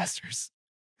broadcasters.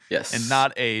 Yes. And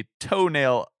not a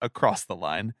toenail across the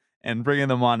line. And bringing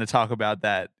them on to talk about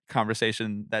that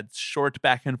conversation, that short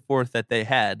back and forth that they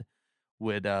had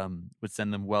would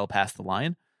send them well past the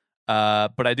line.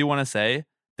 But I do want to say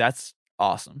that's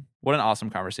awesome. What an awesome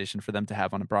conversation for them to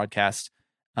have on a broadcast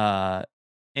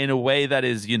in a way that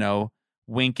is,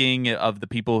 winking of the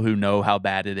people who know how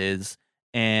bad it is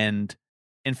and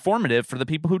informative for the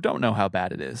people who don't know how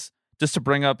bad it is. Just to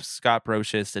bring up Scott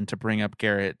Brocious and to bring up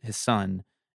Garrett, his son,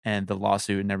 and the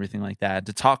lawsuit and everything like that,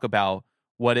 to talk about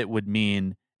what it would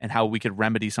mean and how we could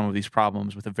remedy some of these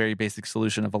problems with a very basic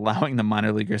solution of allowing the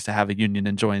minor leaguers to have a union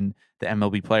and join the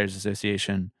MLB Players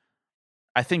Association,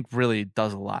 I think really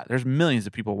does a lot. There's millions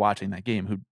of people watching that game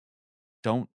who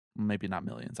don't, maybe not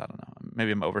millions, I don't know.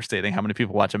 Maybe I'm overstating how many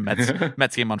people watch a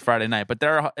Mets game on Friday night, but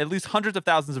there are at least hundreds of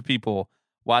thousands of people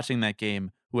watching that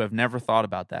game who have never thought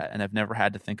about that and have never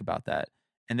had to think about that.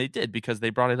 And they did because they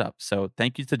brought it up. So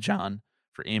thank you to John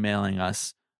for emailing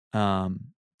us,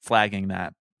 flagging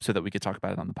that so that we could talk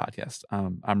about it on the podcast.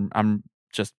 I'm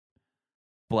just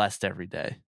blessed every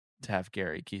day to have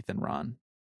Gary, Keith, and Ron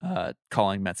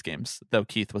calling Mets games, though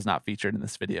Keith was not featured in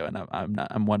this video, and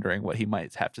I'm wondering what he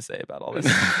might have to say about all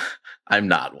this. I'm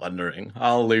not wondering.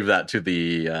 I'll leave that to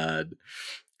the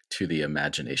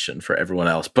imagination for everyone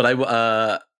else. But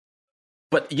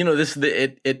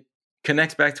it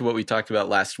connects back to what we talked about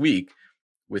last week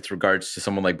with regards to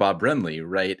someone like Bob Brenly,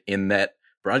 right? In that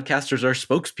broadcasters are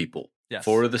spokespeople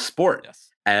for the sport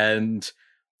and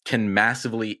can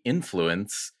massively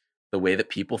influence the way that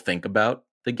people think about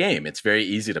the game. It's very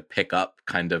easy to pick up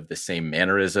kind of the same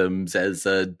mannerisms as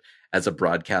a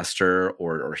broadcaster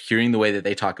or hearing the way that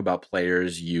they talk about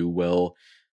players.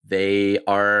 They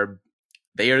are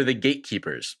the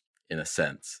gatekeepers in a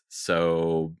sense.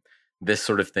 So this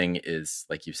sort of thing is,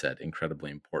 like you said, incredibly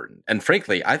important. And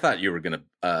frankly, I thought you were going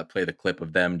to play the clip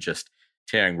of them just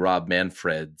tearing Rob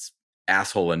Manfred's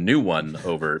asshole a new one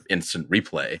over instant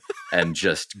replay and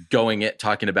just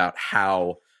talking about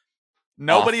how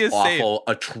nobody is awful,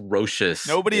 safe. Atrocious.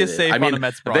 Nobody is safe on a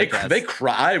Mets broadcast.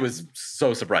 I was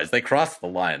so surprised. They crossed the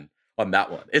line on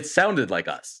that one. It sounded like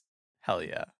us. Hell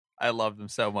yeah. I love them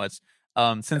so much.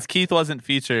 Since Keith wasn't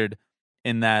featured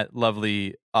in that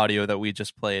lovely audio that we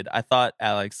just played, I thought,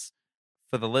 Alex,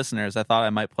 for the listeners, I thought I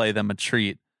might play them a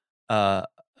treat, a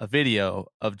video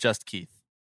of just Keith.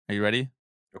 Are you ready?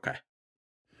 Okay.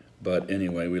 But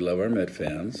anyway, we love our Met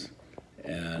fans,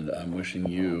 and I'm wishing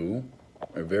you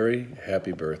a very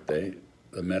happy birthday.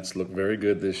 The Mets look very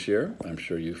good this year. I'm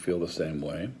sure you feel the same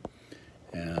way.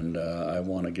 And I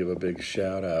want to give a big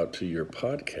shout out to your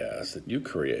podcast that you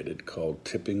created called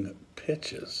Tipping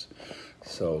Pitches.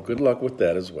 So good luck with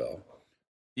that as well.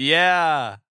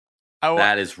 Yeah.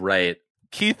 That is right.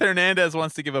 Keith Hernandez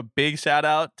wants to give a big shout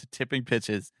out to Tipping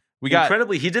Pitches.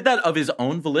 Incredibly, he did that of his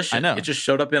own volition. I know. It just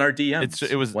showed up in our DMs.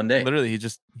 It was one day. Literally,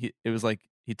 it was like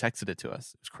he texted it to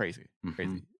us. It was crazy.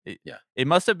 Crazy. Yeah. It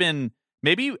must have been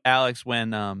maybe Alex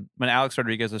when Alex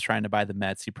Rodriguez was trying to buy the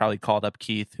Mets, he probably called up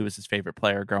Keith, who was his favorite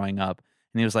player growing up,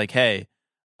 and he was like, "Hey,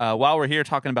 while we're here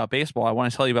talking about baseball, I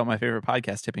want to tell you about my favorite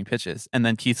podcast, Tipping Pitches." And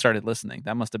then Keith started listening.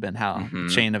 That must have been how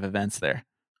chain of events there.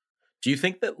 Do you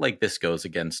think that this goes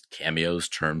against Cameo's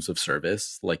terms of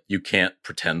service? You can't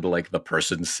pretend like the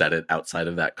person said it outside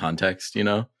of that context,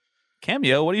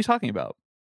 Cameo, what are you talking about?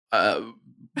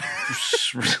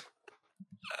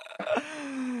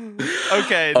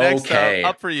 Okay, next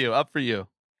up for you.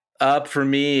 Up for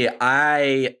me,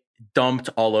 I dumped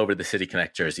all over the City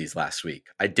Connect jerseys last week.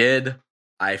 I did.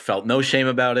 I felt no shame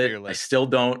about it. I still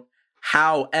don't.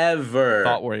 However,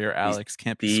 Thought warrior Alex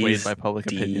can't be swayed by public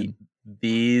opinion.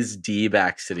 These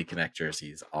D-back City Connect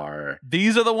jerseys are...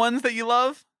 These are the ones that you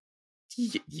love?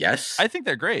 Yes. I think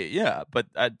they're great, yeah. But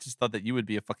I just thought that you would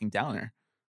be a fucking downer.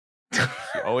 You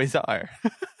always are.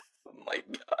 Oh my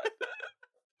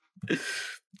God.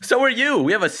 So are you.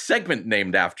 We have a segment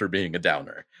named after being a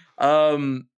downer.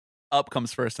 Up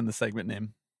comes first in the segment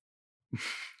name.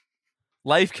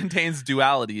 Life contains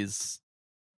dualities.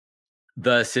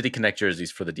 The City Connect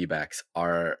jerseys for the D-backs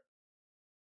are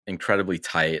incredibly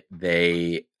tight.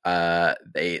 They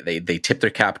tip their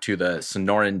cap to the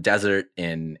Sonoran Desert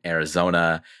in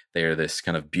Arizona. They're this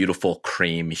kind of beautiful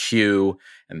cream hue,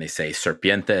 and they say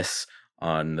Serpientes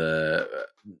on the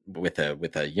with a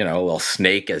little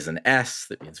snake as an S.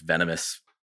 That means venomous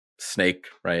snake,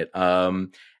 right?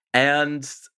 And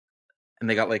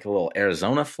they got like a little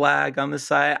Arizona flag on the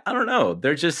side. I don't know.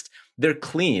 They're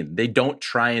clean. They don't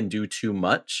try and do too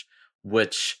much,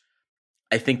 which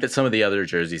I think that some of the other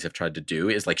jerseys have tried to do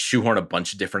is like shoehorn a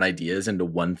bunch of different ideas into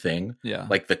one thing. Yeah.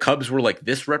 Like the Cubs were like,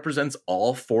 this represents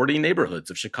all 40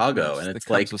 neighborhoods of Chicago. And it's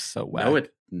like, was so whack.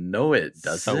 No, it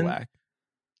doesn't. So whack.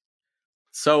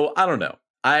 So I don't know.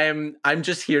 I'm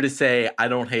just here to say I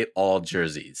don't hate all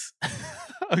jerseys.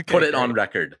 Okay, Put it on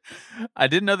record. I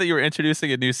didn't know that you were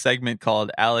introducing a new segment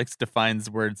called Alex Defines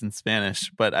Words in Spanish,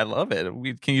 but I love it.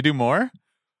 Can you do more?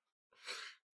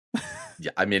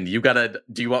 Yeah, I mean,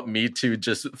 do you want me to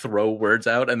just throw words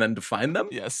out and then define them?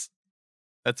 Yes.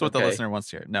 That's what the Okay. listener wants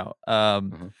to hear. No.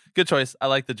 Good choice. I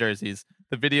like the jerseys.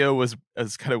 The video was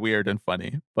kind of weird and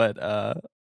funny, but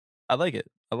I like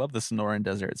it. I love the Sonoran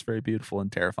Desert. It's very beautiful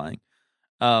and terrifying.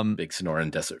 Big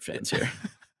Sonoran Desert fans here.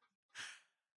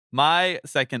 My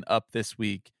second up this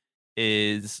week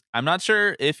is, I'm not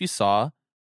sure if you saw,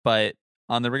 but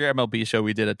on the Rigor MLB show,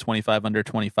 we did a 25 under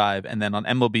 25. And then on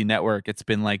MLB Network, it's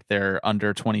been like their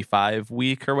under 25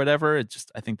 week or whatever.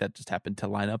 I think that just happened to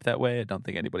line up that way. I don't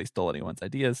think anybody stole anyone's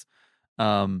ideas.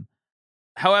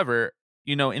 However,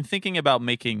 in thinking about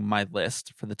making my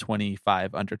list for the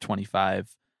 25 under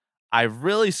 25, I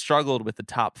really struggled with the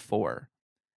top 4.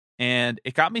 And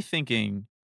it got me thinking,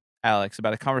 Alex,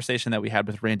 about a conversation that we had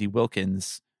with Randy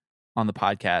Wilkins on the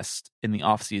podcast in the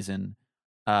offseason,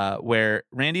 where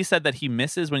Randy said that he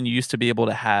misses when you used to be able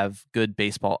to have good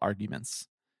baseball arguments.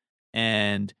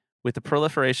 And with the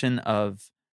proliferation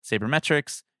of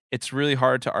sabermetrics, it's really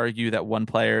hard to argue that one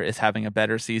player is having a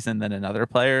better season than another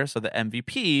player. So the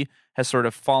MVP has sort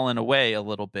of fallen away a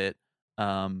little bit.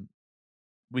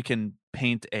 We can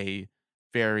paint a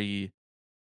very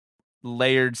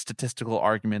layered statistical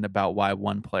argument about why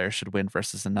one player should win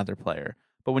versus another player.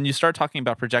 But when you start talking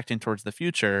about projecting towards the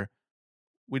future,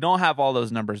 we don't have all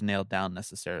those numbers nailed down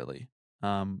necessarily.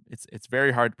 It's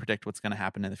very hard to predict what's going to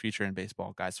happen in the future in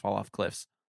baseball. Guys fall off cliffs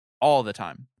all the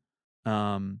time.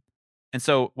 And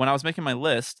so when I was making my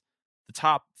list, the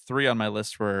top 3 on my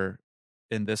list were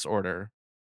in this order: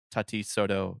 Tatis,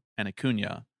 Soto, and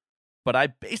Acuna. But I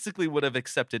basically would have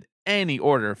accepted any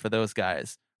order for those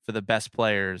guys, for the best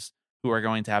players who are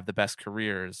going to have the best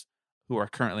careers, who are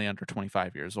currently under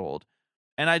 25 years old.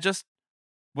 And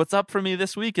what's up for me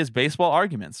this week is baseball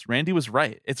arguments. Randy was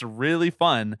right. It's really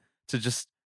fun to just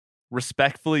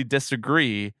respectfully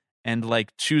disagree and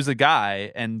like choose a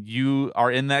guy, and you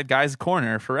are in that guy's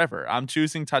corner forever. I'm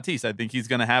choosing Tatis. I think he's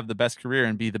going to have the best career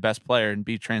and be the best player and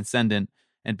be transcendent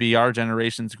and be our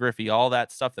generation's Griffey, all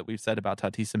that stuff that we've said about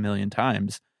Tatis a million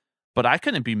times. But I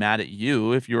couldn't be mad at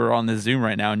you if you were on the Zoom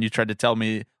right now and you tried to tell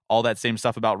me all that same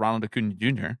stuff about Ronald Acuna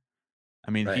Jr.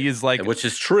 I mean, He is like... Which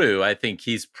is true. I think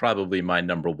he's probably my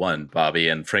number 1, Bobby.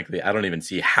 And frankly, I don't even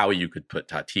see how you could put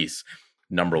Tatis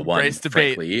number 1. Embrace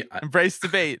debate. Frankly. Embrace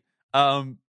debate.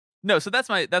 No, so that's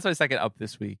my second up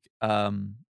this week.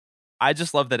 I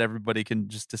just love that everybody can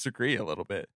just disagree a little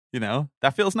bit.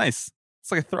 That feels nice.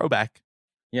 It's like a throwback.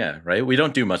 Yeah, right. We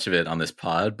don't do much of it on this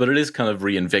pod, but it is kind of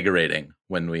reinvigorating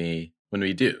when we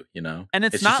do, And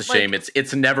it's just not a shame.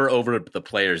 It's never over the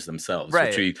players themselves, right,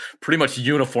 which we pretty much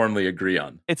uniformly agree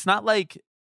on. It's not like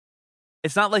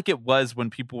it was when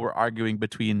people were arguing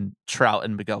between Trout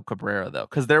and Miguel Cabrera, though,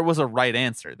 because there was a right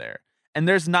answer there. And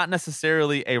there's not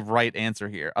necessarily a right answer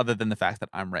here, other than the fact that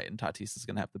I'm right and Tatis is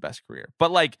going to have the best career.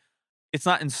 But like, it's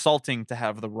not insulting to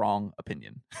have the wrong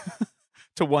opinion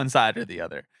to one side or the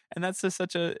other. And that's just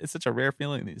such a rare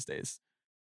feeling these days.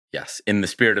 Yes. In the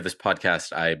spirit of this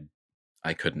podcast,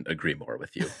 I couldn't agree more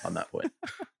with you on that point.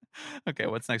 Okay.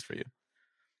 What's next for you?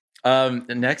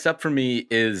 Next up for me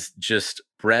is just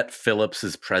Brett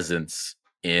Phillips's presence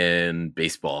in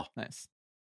baseball. Nice.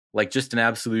 Like just an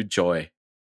absolute joy.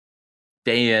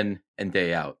 Day in and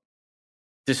day out.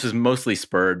 This was mostly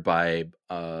spurred by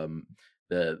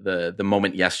the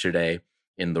moment yesterday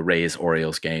in the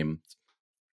Rays-Orioles game.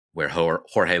 where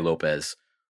Jorge Lopez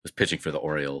was pitching for the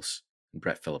Orioles and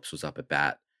Brett Phillips was up at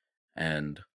bat,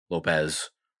 and Lopez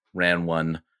ran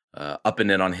one up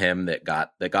and in on him that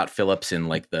got Phillips in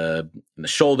like in the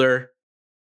shoulder,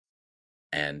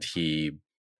 and he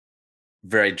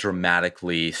very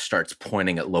dramatically starts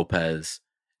pointing at Lopez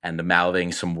and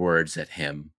mouthing some words at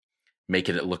him,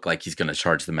 making it look like he's going to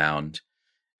charge the mound.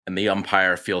 And the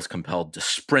umpire feels compelled to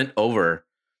sprint over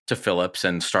to Phillips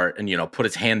and put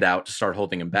his hand out to start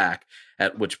holding him back.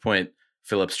 At which point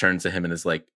Phillips turns to him and is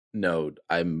like, "No,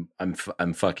 I'm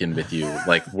fucking with you.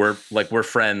 we're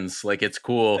friends. Like, it's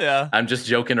cool. Yeah. I'm just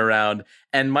joking around."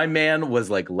 And my man was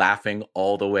like laughing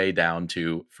all the way down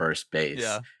to first base.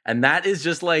 Yeah. And that is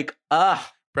just like,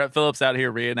 Brett Phillips out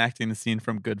here reenacting the scene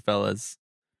from Goodfellas.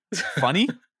 Funny?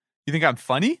 You think I'm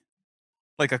funny?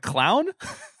 Like a clown?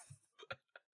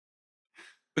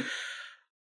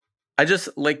 I just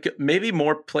like, maybe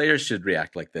more players should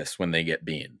react like this when they get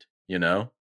beaned, you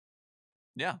know?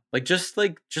 Yeah. Like just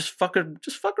fuck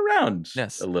around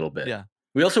a little bit. Yeah.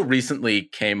 We also recently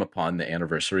came upon the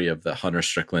anniversary of the Hunter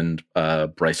Strickland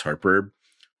Bryce Harper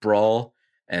brawl,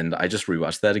 and I just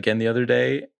rewatched that again the other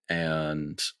day,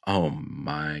 and oh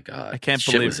my god, I can't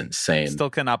shit believe was insane. Still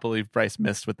cannot believe Bryce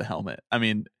missed with the helmet. I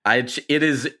mean, it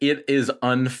is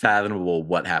unfathomable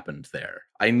what happened there.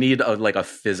 I need a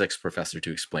physics professor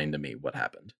to explain to me what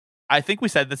happened. I think we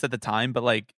said this at the time, but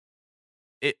like,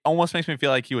 it almost makes me feel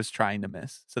like he was trying to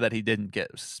miss so that he didn't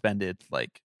get suspended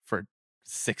like for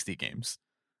 60 games.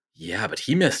 Yeah, but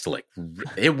he missed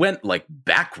it went like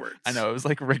backwards. I know, it was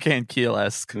like Rick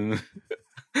Ankiel-esque.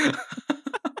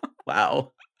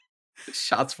 Wow.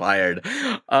 Shots fired.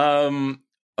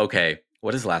 Okay,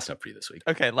 what is last up for you this week?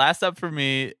 Okay, last up for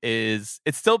me it's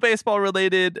still baseball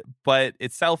related, but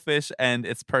it's selfish and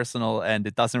it's personal and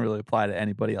it doesn't really apply to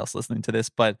anybody else listening to this,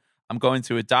 but I'm going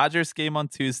to a Dodgers game on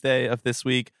Tuesday of this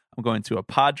week. I'm going to a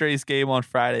Padres game on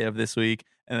Friday of this week.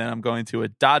 And then I'm going to a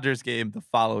Dodgers game the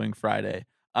following Friday.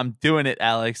 I'm doing it,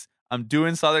 Alex. I'm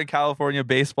doing Southern California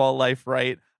baseball life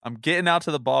right. I'm getting out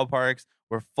to the ballparks.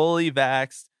 We're fully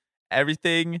vaxxed.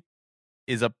 Everything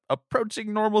is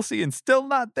approaching normalcy and still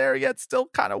not there yet. Still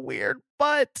kind of weird.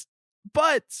 But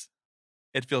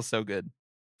it feels so good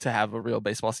to have a real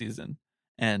baseball season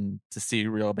and to see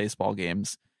real baseball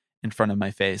games in front of my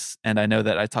face. And I know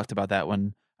that I talked about that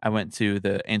when I went to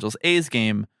the Angels-A's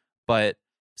game, but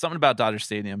something about Dodger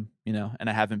Stadium, and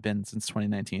I haven't been since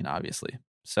 2019, obviously.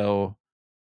 So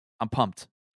I'm pumped.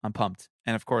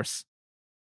 And of course,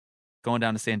 going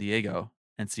down to San Diego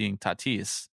and seeing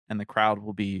Tatis, and the crowd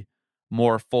will be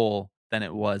more full than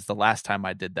it was the last time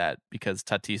I did that because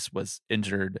Tatis was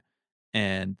injured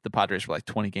and the Padres were like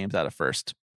 20 games out of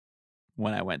first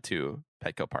when I went to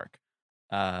Petco Park.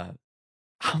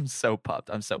 I'm so pumped.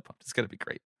 It's going to be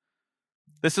great.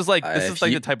 This is like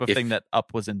the type of thing that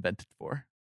Up was invented for.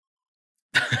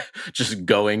 Just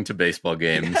going to baseball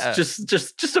games. Yeah. Just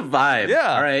a vibe.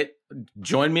 Yeah. All right.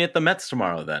 Join me at the Mets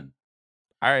tomorrow then.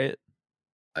 All right.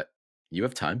 You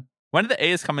have time. When did the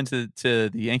A's come into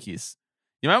the Yankees?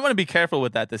 You might want to be careful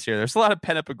with that this year. There's a lot of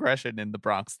pent-up aggression in the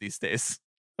Bronx these days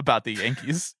about the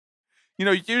Yankees.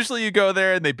 Usually you go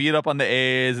there and they beat up on the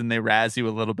A's and they razz you a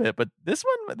little bit, but this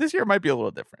year might be a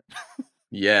little different.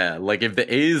 Yeah, like if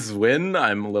the A's win,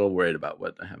 I'm a little worried about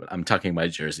what happened. I'm tucking my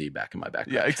jersey back in my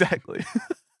backpack. Yeah, exactly.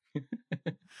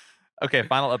 Okay,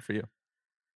 final up for you.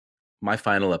 My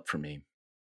final up for me,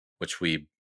 which we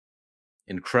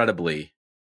incredibly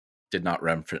did not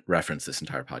reference this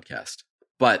entire podcast,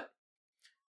 but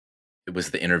it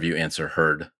was the interview answer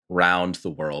heard round the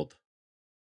world.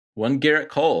 One Garrett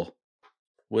Cole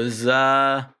was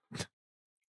asked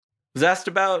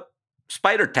about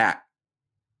Spider Tack.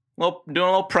 Well, doing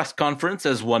a little press conference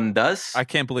as one does. I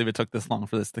can't believe it took this long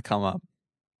for this to come up.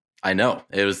 I know.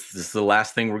 This is the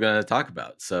last thing we're going to talk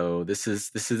about. So this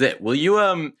is it. Will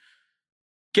you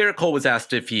Garrett Cole was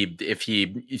asked if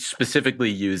he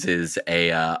specifically uses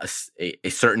a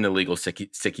certain illegal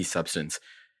sticky substance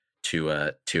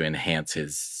to enhance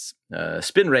his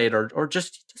spin rate or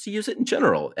just to use it in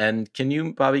general. And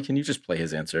Bobby, can you just play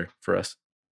his answer for us?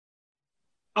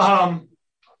 I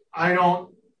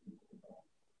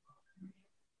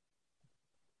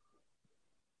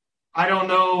don't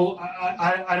know.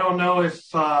 I don't know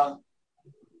if I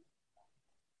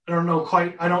don't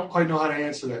quite know how to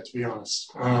answer that, to be honest.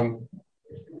 I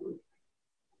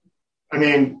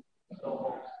mean,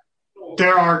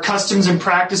 there are customs and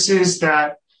practices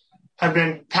that have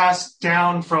been passed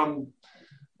down from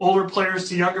older players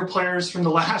to younger players, from the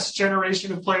last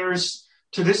generation of players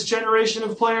to this generation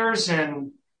of players,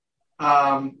 and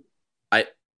I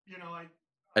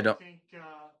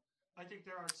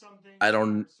I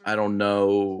don't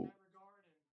know.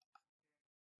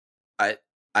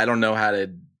 I don't know how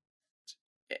to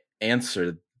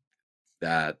answer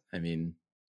that. I mean,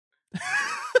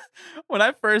 when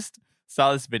I first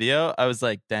saw this video, I was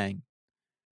like, dang,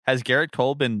 has Garrett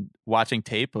Cole been watching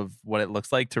tape of what it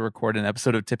looks like to record an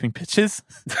episode of Tipping Pitches?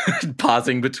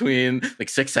 Pausing between, like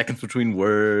 6 seconds between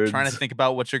words. Trying to think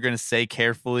about what you're going to say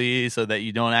carefully so that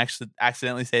you don't actually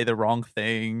accidentally say the wrong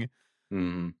thing.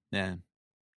 Mm-hmm. Yeah.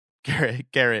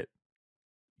 Garrett,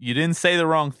 you didn't say the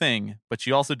wrong thing, but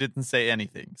you also didn't say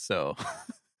anything. So,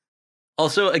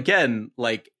 also, again,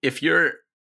 like if your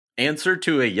answer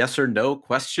to a yes or no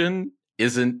question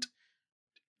isn't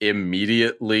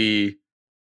immediately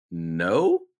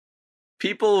no,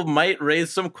 people might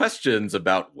raise some questions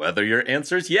about whether your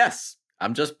answer is yes.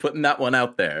 I'm just putting that one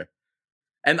out there.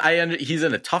 And he's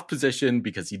in a tough position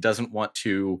because he doesn't want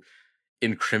to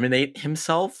incriminate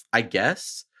himself, I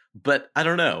guess. But I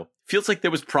don't know. Feels like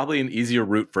there was probably an easier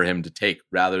route for him to take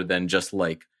rather than just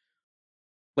like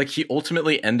he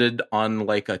ultimately ended on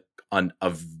a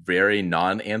very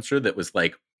non-answer that was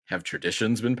like, have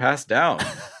traditions been passed down,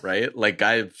 right? Like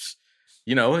guys,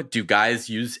 do guys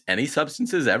use any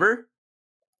substances ever?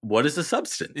 What is a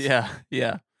substance? Yeah.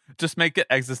 Just make it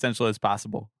existential as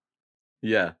possible.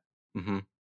 Yeah. Mm-hmm.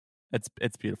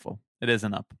 It's beautiful. It is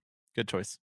an up. Good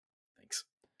choice. Thanks.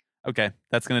 Okay,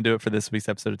 that's going to do it for this week's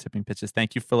episode of Tipping Pitches.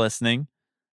 Thank you for listening.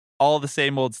 All the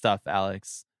same old stuff,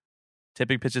 Alex.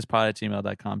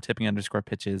 tippingpitchespod@gmail.com,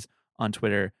 tipping_pitches on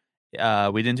Twitter.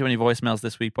 We didn't do any voicemails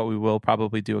this week, but we will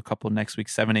probably do a couple next week.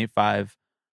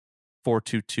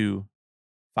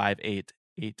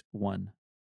 785-422-5881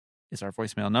 is our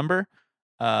voicemail number.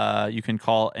 You can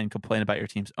call and complain about your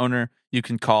team's owner. You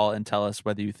can call and tell us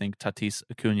whether you think Tatis,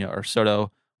 Acuna, or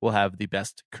Soto will have the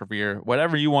best career.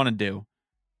 Whatever you want to do,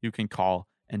 you can call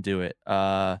and do it.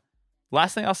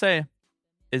 Last thing I'll say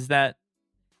is that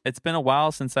it's been a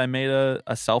while since I made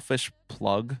a selfish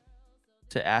plug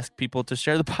to ask people to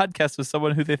share the podcast with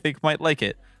someone who they think might like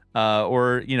it,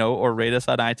 or rate us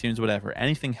on iTunes, whatever.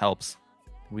 Anything helps.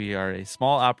 We are a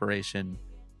small operation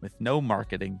with no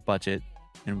marketing budget,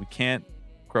 and we can't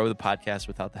grow the podcast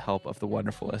without the help of the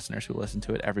wonderful listeners who listen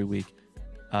to it every week,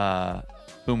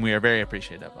 whom we are very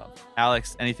appreciative of.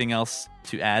 Alex, anything else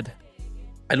to add?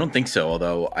 I don't think so,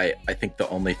 although I think the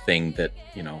only thing that,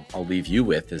 I'll leave you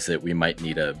with is that we might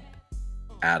need to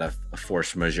add a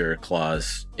force majeure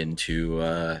clause into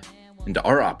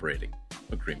our operating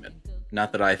agreement.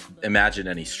 Not that I imagine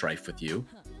any strife with you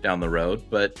down the road,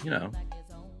 but,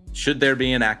 should there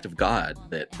be an act of God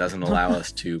that doesn't allow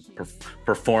us to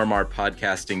perform our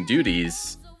podcasting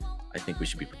duties, I think we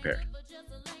should be prepared.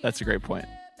 That's a great point.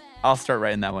 I'll start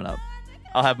writing that one up.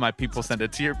 I'll have my people send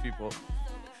it to your people.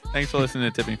 Thanks for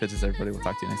listening to Tipping Pitches, everybody. We'll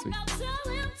talk to you next week.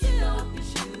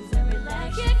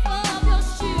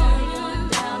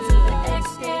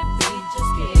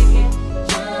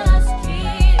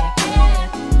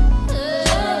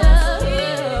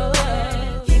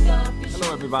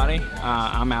 Hello, everybody.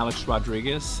 I'm Alex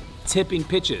Rodriguez. Tipping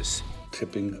Pitches.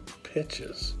 Tipping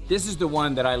Pitches. This is the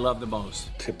one that I love the most.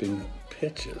 Tipping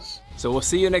Pitches. So we'll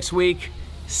see you next week.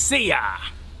 See ya!